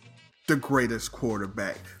 the greatest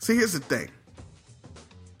quarterback. See, here's the thing.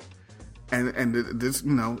 And this,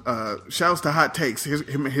 shouts to hot takes.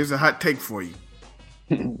 Here's a hot take for you.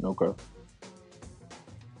 Okay.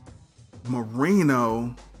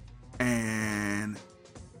 Marino and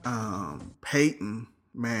Peyton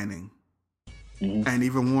Manning and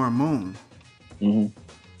even Warren Moon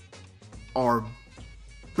are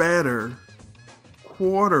better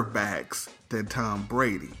quarterbacks than Tom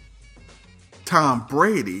Brady. Tom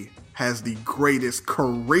Brady has the greatest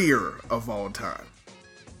career of all time.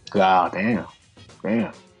 God damn.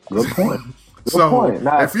 Good point. Good So point.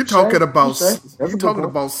 Now, if you're talking about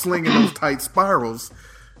slinging those tight spirals,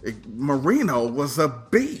 Marino was a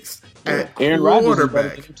beast at Aaron Rodgers is better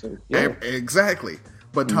quarterback. than him too. Yeah. Exactly.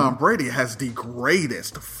 But Tom Brady has the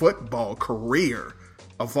greatest football career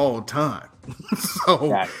of all time.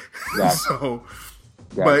 But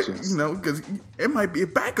you know, because it might be a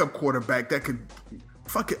backup quarterback that could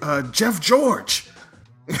Jeff George.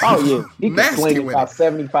 Oh yeah, he can sling it about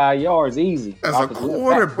 75 yards easy as a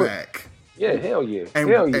quarterback. Yeah, hell yeah.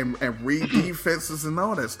 And read defenses and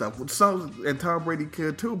all that stuff. And Tom Brady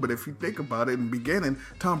could too, but if you think about it in the beginning,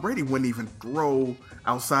 Tom Brady wouldn't even throw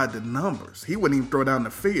outside the numbers. He wouldn't even throw down the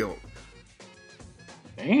field.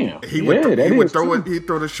 Damn. He'd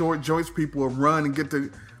throw the short joints, people would run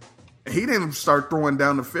and he didn't start throwing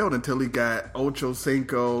down the field until he got Ocho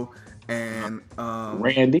Cinco and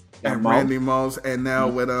Randy Moss, and now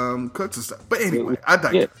with Cooks and stuff. But anyway, I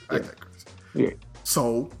digress. Yeah.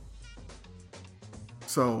 So,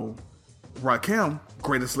 Rakim,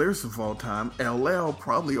 greatest lyricist of all time. LL,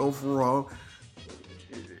 probably overall.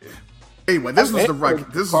 Anyway, this is the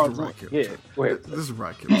Rakim. Yeah, go ahead. This is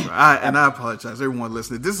Rakim. And I apologize, everyone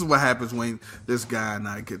listening. This is what happens when this guy and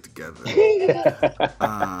I get together.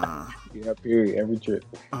 Period. Every trip.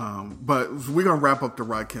 But we're gonna wrap up the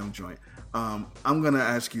Rakim joint. I'm gonna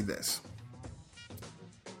ask you this: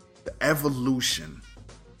 the evolution,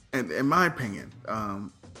 and in my opinion,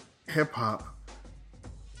 hip hop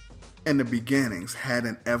in the beginnings had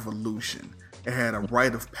an evolution. It had a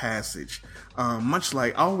rite of passage. Much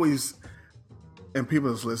like I always, and people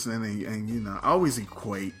that's listening, and you know, I always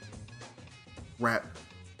equate rap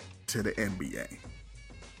to the NBA.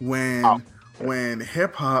 When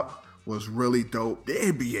hip hop was really dope, the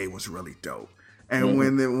NBA was really dope. And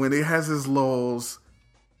when it has its lulls,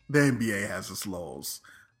 the NBA has its lulls.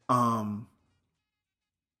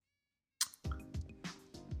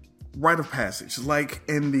 Rite of passage, like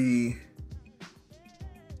in the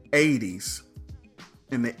 80s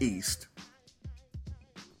in the East,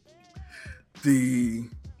 the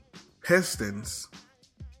Pistons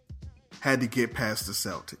had to get past the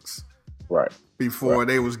Celtics. Right. Before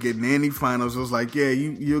they was getting any finals, it was like, yeah,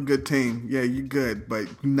 you're a good team. Yeah, you're good, but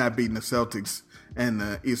you're not beating the Celtics in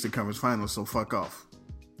the Eastern Conference Finals, so fuck off.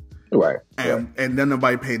 Right. And then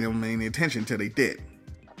nobody paid them any attention until they did.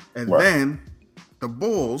 And then the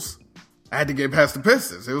Bulls had to get past the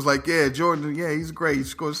Pistons. It was like, yeah, Jordan, yeah, he's great. He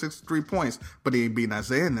scored 63 points, but he ain't beating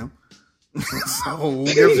Isaiah and them. So who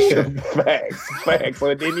gives a shit? Facts. So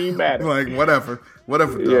it didn't even matter. Like, whatever.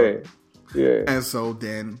 Yeah. And so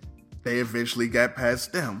then they eventually got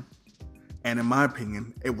past them. And in my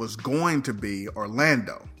opinion, it was going to be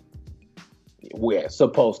Orlando. We're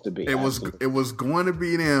supposed to be. It was going to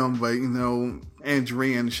be them, but you know,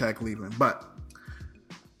 Andre and Shaq leaving. But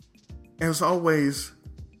it was always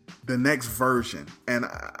the next version. And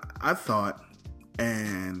I thought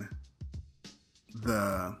in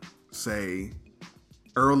the, say,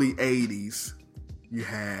 early 80s, you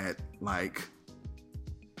had like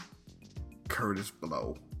Curtis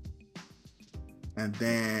Blow. And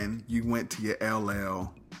then you went to your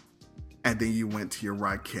LL. And then you went to your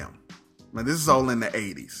Rakim. Now, this is all in the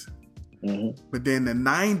 80s. Mm-hmm. But then the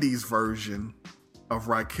 90s version of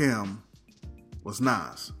Rakim was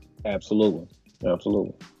Nas. Absolutely.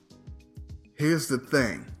 Here's the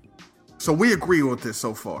thing. So we agree with this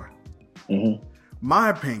so far. Mm-hmm.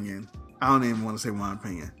 My opinion, I don't even want to say my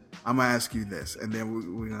opinion. I'm going to ask you this, and then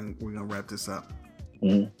we're gonna wrap this up.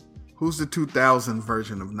 Mm-hmm. Who's the 2000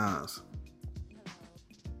 version of Nas?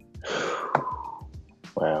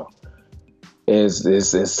 Wow. As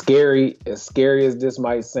scary as this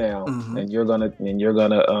might sound, mm-hmm. and you're gonna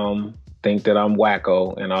think that I'm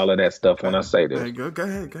wacko and all of that stuff when I say this. Hey, go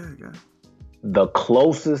ahead. The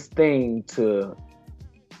closest thing to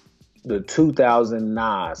the 2000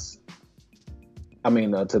 Nas, to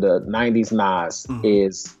the 90s Nas, mm-hmm.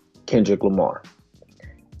 is Kendrick Lamar.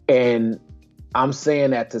 And I'm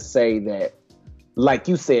saying that to say that, like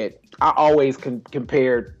you said, I always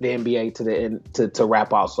compared the NBA to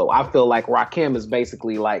rap also. I feel like Rakim is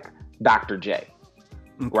basically like Dr. J,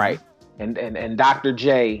 okay. right? And Dr.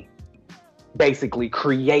 J basically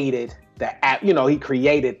created he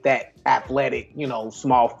created that athletic,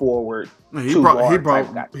 small forward. He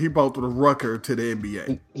brought the rucker to the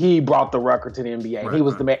NBA. He brought the rucker to the NBA. Right, he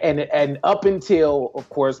was the man, and up until, of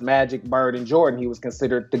course, Magic, Bird, and Jordan, he was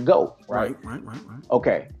considered the GOAT. Right.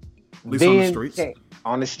 Okay. At least on the streets.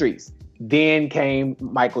 On the streets. Then came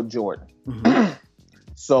Michael Jordan. Mm-hmm.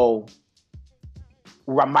 So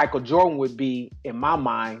Michael Jordan would be, in my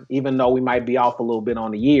mind, even though we might be off a little bit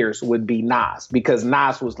on the years, would be Nas. Because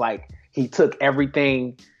Nas was like, he took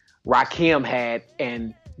everything Rakim had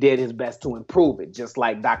and did his best to improve it, just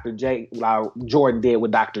like Dr. J, Jordan did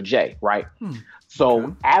with Dr. J, right?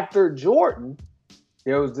 So after Jordan,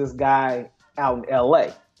 there was this guy out in LA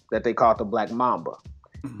that they called the Black Mamba.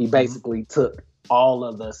 He basically took all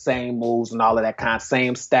of the same moves and all of that kind of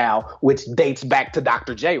same style, which dates back to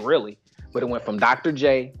Dr. J, really. But it went from Dr.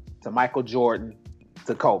 J to Michael Jordan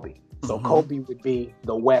to Kobe. So Kobe would be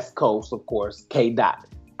the West Coast, of course, K. Dot.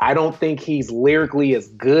 I don't think he's lyrically as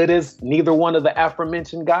good as neither one of the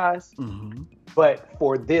aforementioned guys. But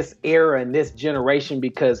for this era and this generation,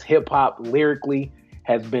 because hip hop lyrically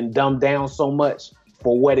has been dumbed down so much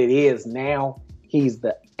for what it is now, he's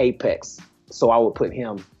the apex. So I would put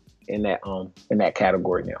him in that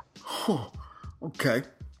category now. Okay.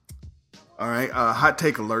 All right. Hot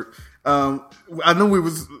take alert. I know we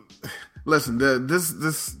was listen. This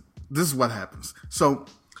is what happens. So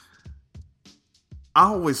I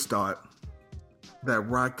always thought that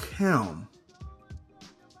Rakim.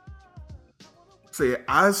 See,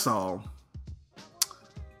 I saw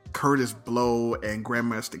Curtis Blow and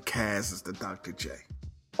Grandmaster Caz as the Dr. J.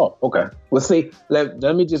 Oh, okay. Well, see, let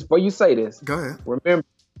me just, before you say this, go ahead. Remember,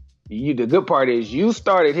 the good part is you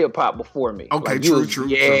started hip hop before me. Okay, like true.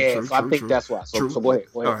 Yeah, so I think that's why. So go ahead.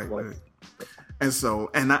 All right. And so,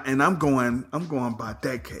 and I'm going by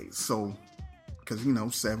decades. So, because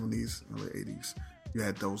 70s, early 80s, you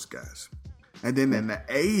had those guys, and then in the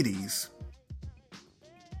 80s,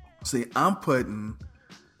 see, I'm putting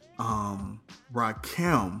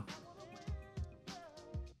Rakim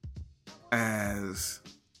as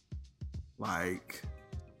like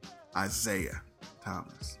Isaiah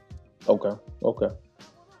Thomas. Okay.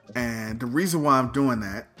 And the reason why I'm doing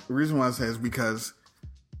that, the reason why I say is because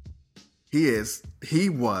he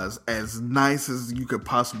was as nice as you could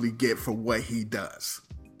possibly get for what he does.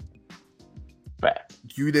 Fact.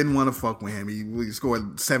 You didn't want to fuck with him. He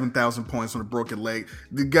scored 7,000 points on a broken leg.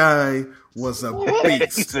 The guy was a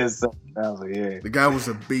beast. The guy was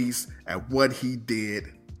a beast at what he did.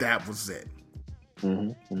 That was it.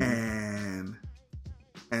 And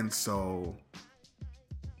so,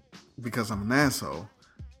 because I'm an asshole,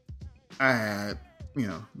 I had,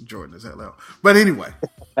 Jordan as LL. But anyway,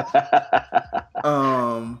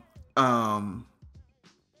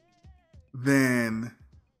 then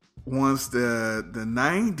once the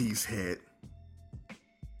 90s hit,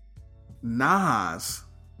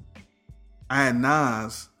 I had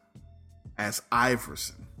Nas as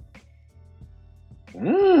Iverson.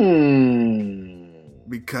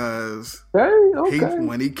 Because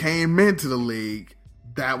when he came into the league,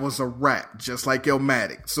 that was a wrap, just like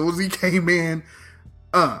Illmatic. As soon as he came in,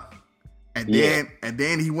 then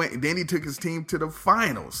he took his team to the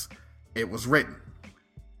finals. It was written.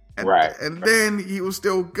 And then he was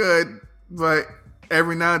still good, but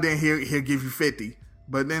every now and then he'll give you 50.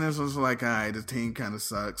 But then it's just like, all right, the team kind of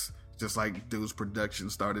sucks. Just like dude's production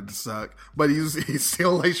started to suck, but he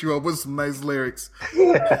still lays you up with some nice lyrics,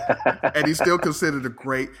 and he's still considered a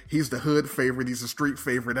great. He's the hood favorite. He's a street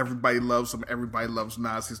favorite. Everybody loves him. Everybody loves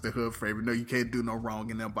Nas. He's the hood favorite. No, you can't do no wrong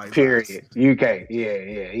in nobody's Period. Lives. You can't.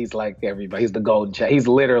 Yeah. He's like everybody. He's the golden child. He's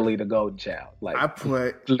literally the golden child. Like I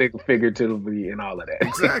put figuratively and all of that.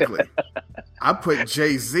 Exactly. I put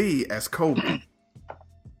Jay-Z as Kobe.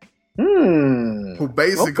 Who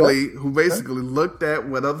basically looked at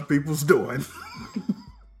what other people's doing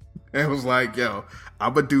and was like, yo,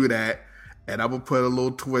 I'm gonna do that and I'm gonna put a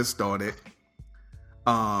little twist on it.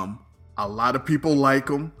 A lot of people like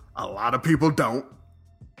him, a lot of people don't.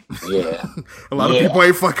 Yeah. A lot of people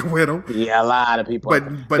ain't fucking with him. Yeah, a lot of people.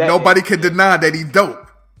 But nobody can deny that he's dope.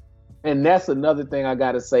 And that's another thing I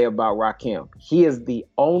got to say about Rakim. He is the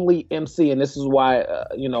only MC, and this is why,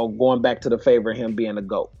 going back to the favor of him being a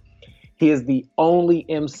GOAT. He is the only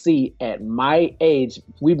MC at my age.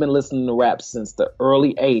 We've been listening to rap since the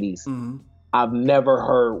early 80s. Mm-hmm. I've never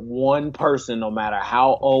heard one person, no matter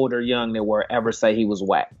how old or young they were, ever say he was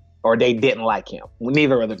whack or they didn't like him.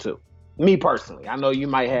 Neither of the two. Me personally. I know you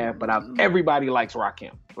might have, but everybody likes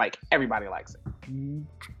Rakim. Like, everybody likes it.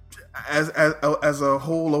 As a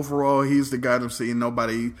whole, overall, he's the guy MC.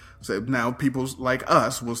 Nobody said, now people like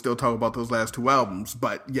us will still talk about those last two albums,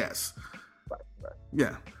 but yes. Right.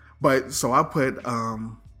 Yeah. But so I put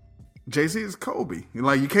Jay-Z as Kobe.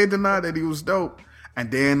 Like, you can't deny that he was dope.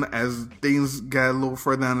 And then as things got a little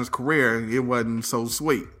further down his career, it wasn't so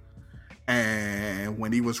sweet. And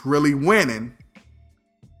when he was really winning,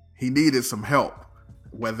 he needed some help.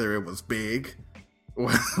 Whether it was Big,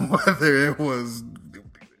 whether it was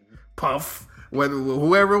Puff,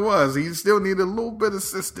 whoever it was, he still needed a little bit of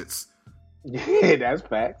assistance. Yeah, that's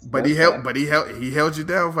facts. But he held you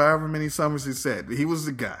down for however many summers he said. He was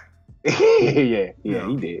the guy. yeah, he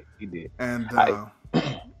did.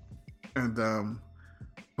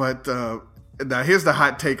 But now here's the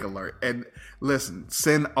hot take alert. And listen,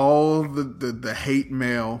 send all the hate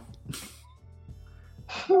mail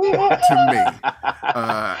to me.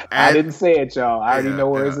 I didn't say it, y'all. I already know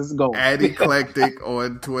where this is going. At Eclectic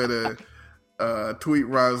on Twitter. Tweet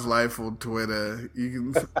Ron's Life on Twitter.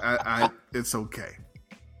 You can. It's okay.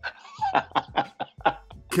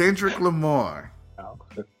 Kendrick Lamar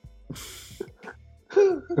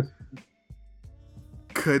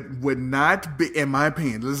would not be, in my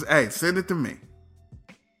opinion. Send it to me.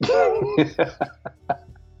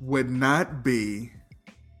 Would not be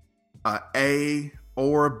A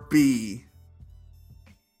or B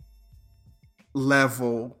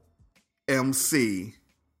level MC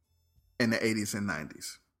in the 80s and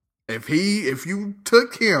 90s. If you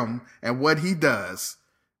took him and what he does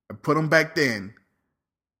and put him back then,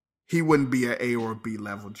 he wouldn't be an A or B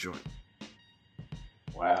level joint.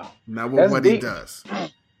 Wow. Not with what deep. He does.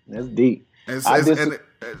 That's deep.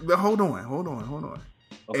 Hold on.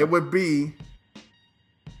 Okay. It would be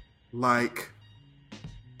like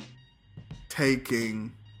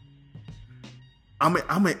taking. I'm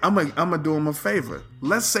gonna do him a favor.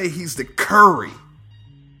 Let's say he's the Curry,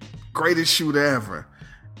 greatest shooter ever,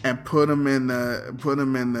 and put him in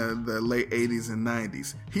the late 80s and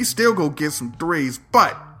 90s. He still go get some threes,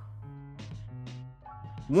 but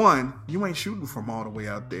one, you ain't shooting from all the way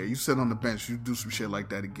out there. You sit on the bench, you do some shit like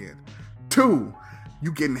that again. Two,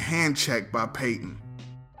 you getting hand checked by Peyton.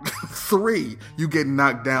 Three, you getting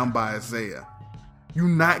knocked down by Isaiah. You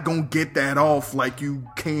not gonna get that off like you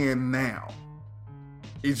can now.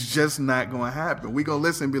 It's just not gonna happen. We gonna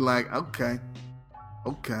listen and be like, okay.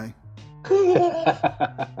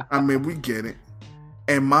 I mean, we get it.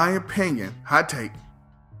 In my opinion, hot take,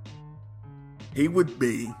 he would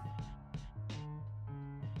be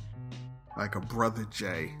like a Brother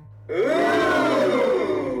J.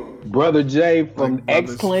 Brother J from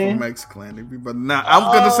X-Clan? From X-Clan. But now,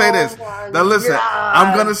 I'm going to say this. Now listen,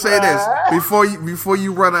 I'm going to say this. Before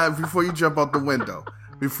you run out, before you jump out the window.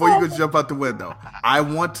 Before you go jump out the window. I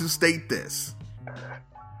want to state this.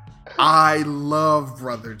 I love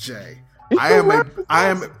Brother J. I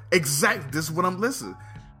am exact. This is what I'm listening.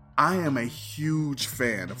 I am a huge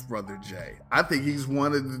fan of Brother J. I think he's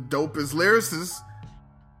one of the dopest lyricists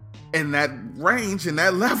in that range, in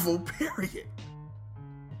that level, period.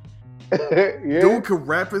 Yeah. Dude could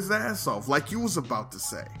rap his ass off, like you was about to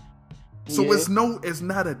say. So it's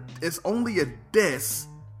only a diss.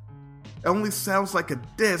 It only sounds like a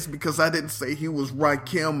diss because I didn't say he was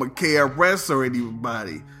Rakim or KRS or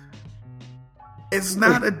anybody. It's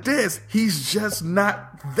not a diss. He's just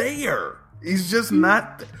not there. He's just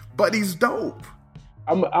not, but he's dope.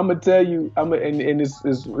 I'm gonna tell you, and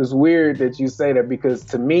it's weird that you say that because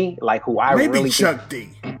to me, like who I maybe really Chuck D.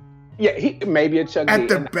 Yeah, he maybe a Chuck D. At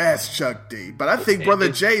the best, Chuck D. But I think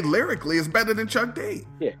Brother J lyrically is better than Chuck D.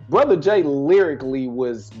 Yeah, Brother J lyrically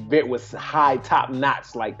was high, top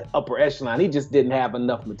notch, like the upper echelon. He just didn't have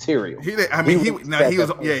enough material. He had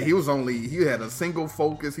a single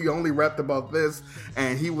focus. He only rapped about this,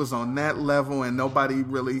 and he was on that level. And nobody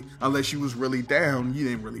really, unless you was really down, you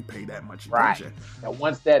didn't really pay that much attention. Right. Now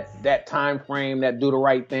once that time frame, that do the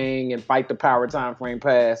right thing and fight the power time frame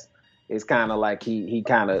passed. It's kind of like he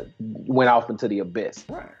kind of went off into the abyss.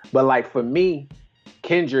 Right. But like for me,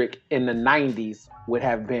 Kendrick in the 90s would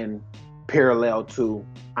have been parallel to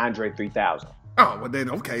Andre 3000. Oh, well then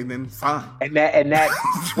fine. And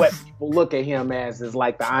that's what people look at him as is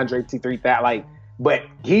like the Andre 3000. Like, but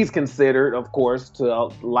he's considered, of course, to a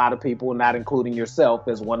lot of people, not including yourself,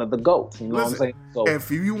 as one of the GOATs. You know what I'm saying? So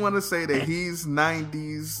if you want to say that he's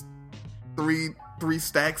 90s three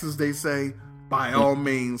stacks, as they say, by all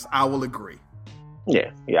means, I will agree.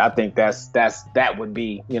 Yeah, I think that would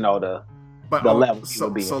be, the level.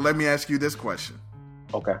 So let me ask you this question.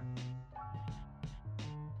 Okay.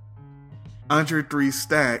 Under 3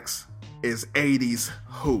 stacks is 80s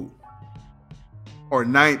who? Or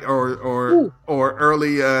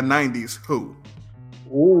early 90s who?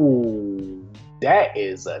 Ooh, that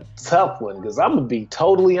is a tough one because I'm gonna be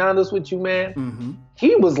totally honest with you, man. Mm-hmm.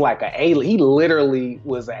 He was like an alien. He literally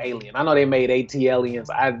was an alien. I know they made AT-aliens.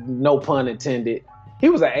 No pun intended. He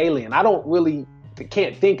was an alien. I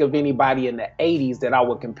can't think of anybody in the 80s that I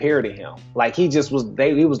would compare to him. Like he just was,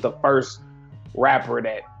 he was the first rapper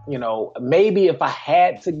that, maybe if I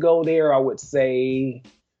had to go there, I would say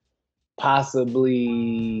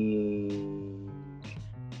possibly,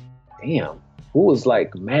 who was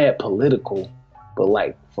like mad political, but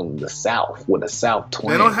like from the South with a South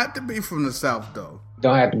twang. They don't have to be from the South though.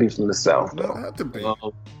 Don't have to be from the South, though. Don't have to be.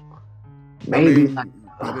 Maybe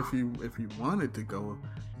But if you wanted to go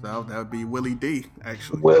south, that would be Willie D.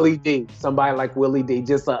 Actually, Willie D. Somebody like Willie D.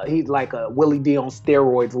 Just he's like a Willie D on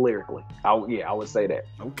steroids lyrically. I would say that.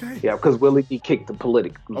 Okay. Yeah, because Willie D kicked the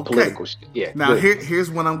political shit. Yeah. Now here's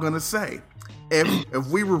what I'm gonna say. If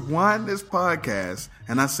we rewind this podcast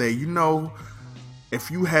and I say, if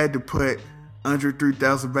you had to put Andre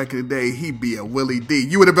 3000 back in the day, he'd be a Willie D.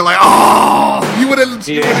 You would have been like, oh! You would have just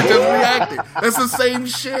reacted. That's the same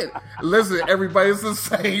shit. Listen, everybody, it's the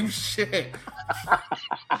same shit.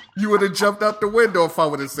 You would have jumped out the window if I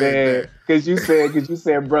would have said that. Because you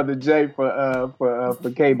said Brother J for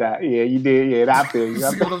K-Dot. Yeah, you did. Yeah, I feel you.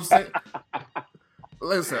 See what I'm saying?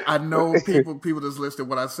 Listen, I know people that's listening.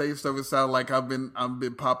 When I say stuff, it sounds like I've been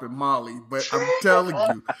popping Molly, but I'm telling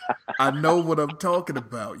you, I know what I'm talking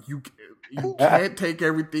about. You can't take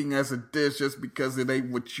everything as a diss just because it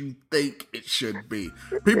ain't what you think it should be.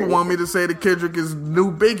 People want me to say that Kendrick is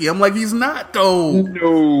new Biggie. I'm like, he's not though.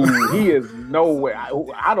 No, he is nowhere.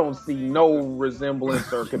 I don't see no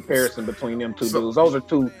resemblance or comparison between them two dudes. Those are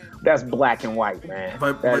two. That's black and white, man.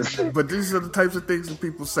 But these are the types of things that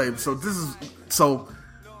people say. So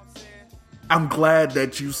I'm glad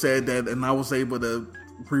that you said that, and I was able to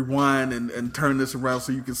rewind and turn this around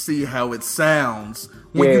so you can see how it sounds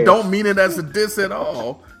when you don't mean it as a diss at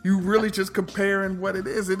all. You really just comparing what it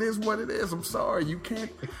is. It is what it is. I'm sorry, you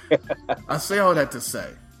can't. I say all that to say,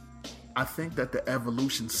 I think that the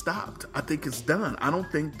evolution stopped. I think it's done. I don't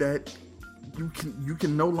think that you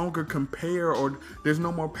can no longer compare, or there's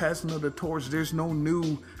no more passing of the torch. There's no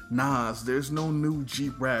new Nas. There's no new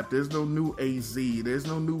G-Rap. There's no new AZ. There's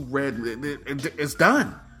no new Red. It's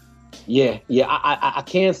done. Yeah, I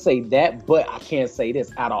can't say that, but I can say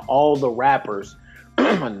this. Out of all the rappers,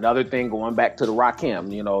 another thing, going back to the Rakim,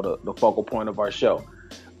 the focal point of our show,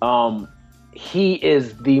 he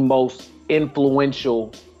is the most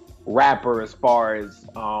influential rapper as far as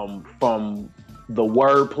from the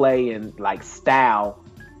wordplay and like style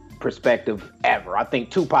perspective ever. I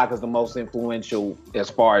think Tupac is the most influential as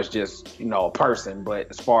far as just, a person, but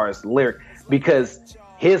as far as lyric, because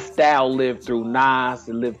his style lived through Nas,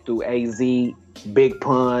 it lived through AZ, Big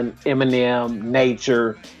Pun, Eminem,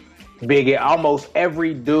 Nature, Biggie, almost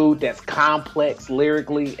every dude that's complex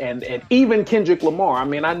lyrically, and even Kendrick Lamar. I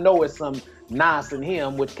mean, I know it's some Nas and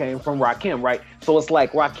him, which came from Rakim, right? So it's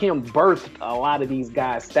like Rakim birthed a lot of these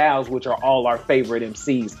guys' styles, which are all our favorite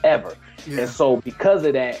MCs ever. Yeah. And so because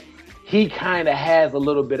of that, he kind of has a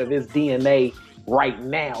little bit of his DNA right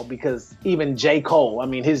now, because even J. Cole, I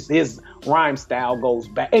mean, his rhyme style goes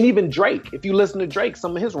back. And even Drake, if you listen to Drake,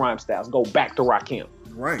 some of his rhyme styles go back to Rakim.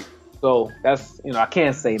 Right. So that's, I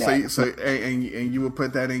can't say that. So and you would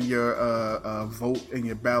put that in your vote, in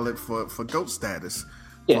your ballot for GOAT status.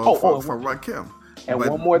 Yeah. For Rakim. And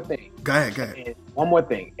one more thing. Go ahead. And one more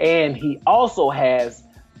thing. And he also has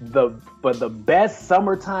the best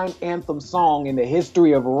summertime anthem song in the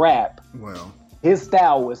history of rap. Well, his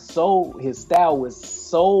style was so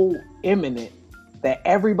eminent that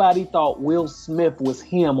everybody thought Will Smith was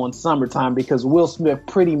him on Summertime, because Will Smith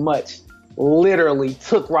pretty much literally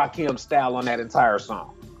took Rakim's style on that entire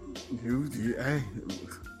song. Hey,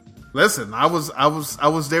 listen, I was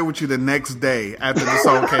there with you the next day after the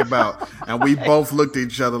song came out, and we both looked at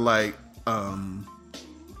each other like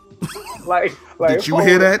did you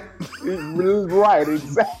hear that? Right,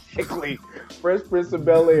 exactly. Fresh Prince of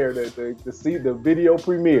Bel-Air, to see the video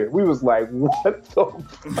premiere, we was like, what the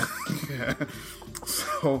yeah.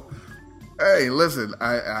 So, hey, listen,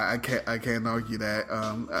 I can't argue that.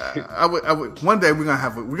 I would one day we're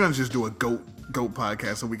gonna just do a goat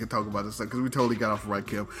podcast so we can talk about this stuff, because we totally got off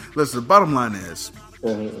Rakim. Listen, the bottom line is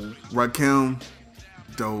Rakim,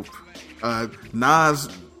 dope. Nas,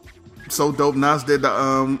 so dope. Nas did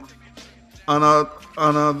the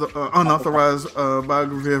unauthorized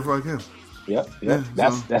biography of Rakim. Yep.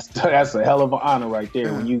 That's a hell of an honor right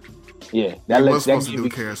there. Yeah. When was supposed to do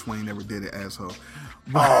Kara Swain, never did it, asshole.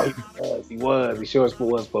 He was. He sure was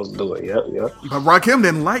supposed to do it. Yep. But Rakim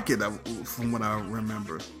didn't like it, from what I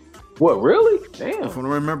remember. What, really? Damn. From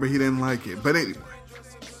what I remember, he didn't like it. But anyway,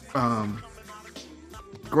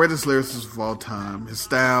 greatest lyricist of all time. His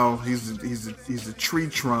style, he's a tree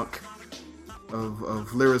trunk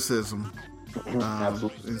of lyricism.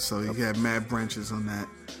 Absolutely. And so he had mad branches on that.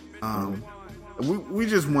 We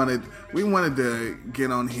wanted to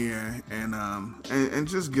get on here and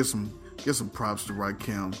just get some props to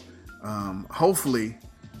Rakim. Hopefully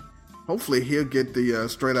he'll get the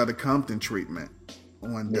Straight Outta Compton treatment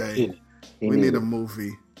one day. We need a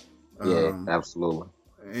movie. Absolutely.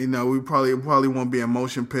 We probably won't be a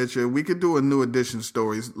motion picture. We could do a New Edition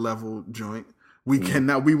stories level joint.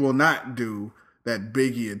 We will not do that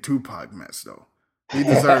Biggie and Tupac mess though.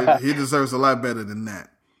 He deserves a lot better than that.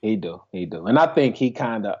 He do, and I think he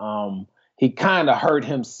kind of hurt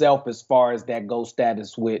himself as far as that GOAT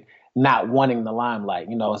status with not wanting the limelight.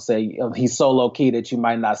 You know, say he's so low key that you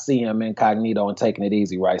might not see him incognito and taking it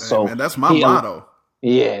easy, right? Hey, so man, that's my motto.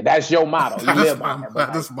 Yeah, that's your motto. You live by that.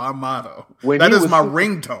 That is my motto. That is my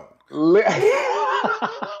ringtone.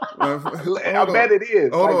 I bet it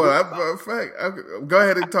is. Hold on. Go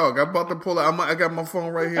ahead and talk. I'm about to pull out. I got my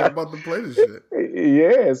phone right here. I'm about to play this shit.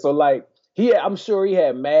 Yeah. So like, I'm sure he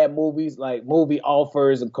had mad movies, like movie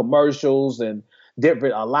offers and commercials and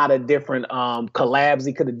a lot of different collabs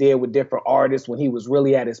he could have did with different artists when he was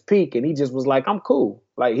really at his peak. And he just was like, I'm cool.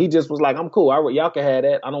 Like, he just was like, I'm cool. Y'all can have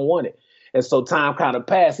that. I don't want it. And so time kind of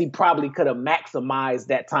passed. He probably could have maximized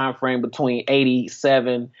that time frame between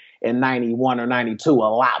 87 and 91 or 92 a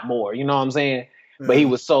lot more. You know what I'm saying? Yeah. But he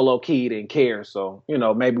was so low key, he didn't care. So, you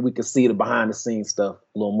know, maybe we could see the behind the scenes stuff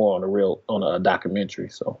a little more on a documentary.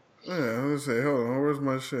 So. Yeah, let's see. Hold on. Where's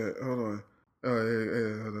my shit? Hold on. Oh,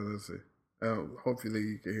 yeah. Hold on. Let's see. Hopefully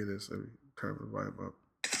you can hear this. Let me turn the vibe up.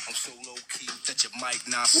 I'm so low key that you might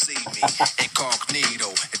not see me incognito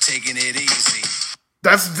and taking it easy.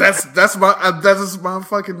 That's my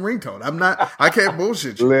fucking ringtone. I can't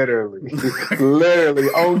bullshit you. Literally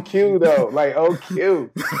on cue though, like on cue.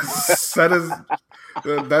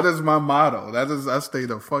 that is my motto. I stay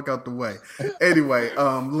the fuck out the way. Anyway,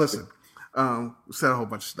 listen, said a whole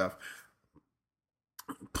bunch of stuff.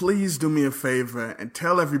 Please do me a favor and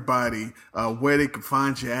tell everybody where they can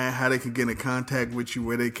find you at, how they can get in contact with you,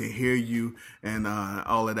 where they can hear you, and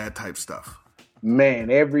all of that type stuff. Man,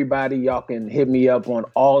 everybody, y'all can hit me up on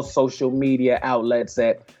all social media outlets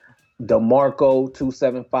at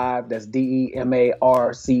DeMarco275. That's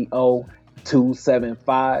DEMARCO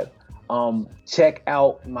 275. Check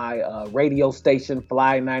out my radio station,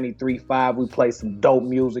 Fly 93.5. We play some dope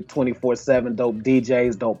music 24/7, dope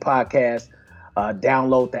DJs, dope podcasts.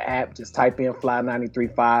 Download the app. Just type in Fly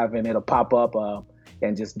 93.5 and it'll pop up.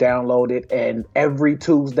 And just download it. And every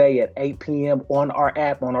Tuesday at 8 p.m. on our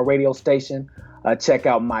app, on our radio station, check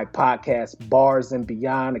out my podcast, Bars and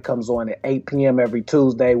Beyond. It comes on at 8 p.m. every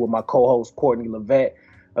Tuesday with my co-host, Courtney Levette.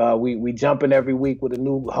 We jump in every week with a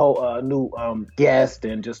new guest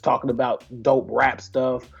and just talking about dope rap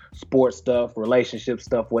stuff, sports stuff, relationship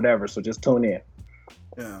stuff, whatever. So just tune in.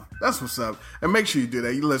 Yeah, that's what's up. And make sure you do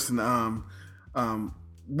that. You listen. You're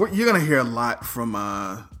gonna hear a lot from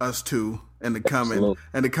us too in the coming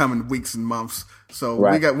weeks and months. So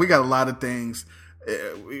right. we got a lot of things.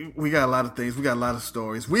 We got a lot of things. We got a lot of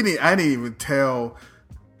stories. I didn't even tell.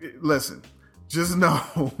 Listen, just know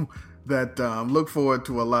that look forward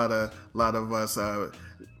to a lot of us.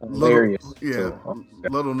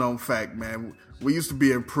 Little known fact, man. We used to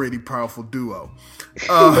be a pretty powerful duo.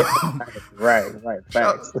 Right.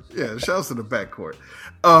 Facts. Shouts to the backcourt.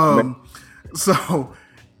 So,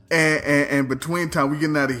 and between time, we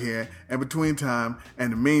getting out of here. And between time,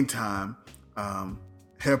 and the meantime,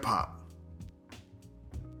 hip hop.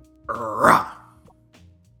 Rah.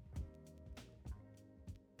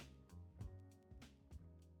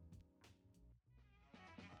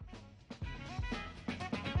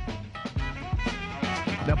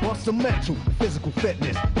 Now bust some mental, physical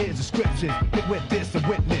fitness. Here's a description. Hit with this and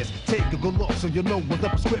witness. Take a good look so you know what the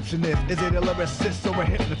prescription is. Is it a lyricist or a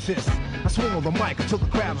hypnotist? I swing on the mic until the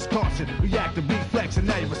crowd is constant. React to reflex and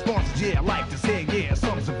now your response is yeah. I like this here, yeah.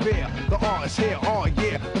 Some severe. The R is here, oh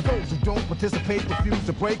yeah. For those who don't participate, refuse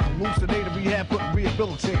to break, hallucinate and rehab, put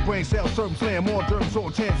rehabilitate. Brain cells, serve slam, more germs,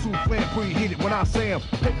 all chance, soon flame, preheated when I say them.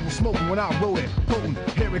 People smoking when I wrote it. Potent,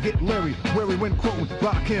 hear it get leery, weary when quoting.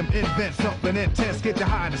 Rakim invent something intense, get you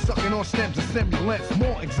high and sucking on stems and stimulants.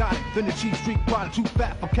 More exotic than the cheap street product. Too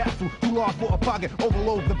fat for capsule, too large for a pocket.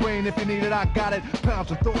 Overload the brain if you need it, I got it.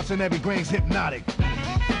 Pounds of thoughts and every grain's hypnotic.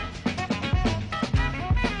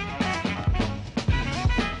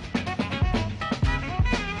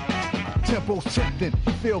 Tempo's tempting,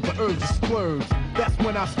 you feel the urge to splurge. That's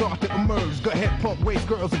when I start to emerge. Go ahead, pump waist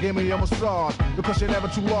girls and give me a massage. Because you're never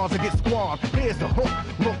too large to get squashed. Here's the hook.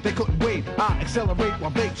 Look, they couldn't wait. I accelerate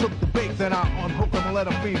while they took the bait. Then I unhook them and let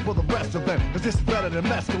them be for the rest of them. Cause this is better than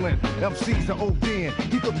mescaline. MC's are ODing.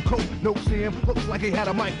 He couldn't cope, no see him. Looks like he had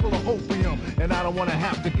a mic full of opium. And I don't wanna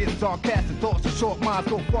have to get sarcastic. Thoughts and short minds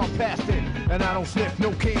go far past it. And I don't sniff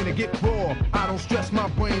no cane to get raw. I don't stress my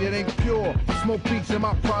brain, it ain't pure. Smoke beats and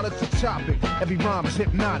my products are chopping. Every rhyme is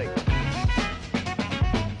hypnotic.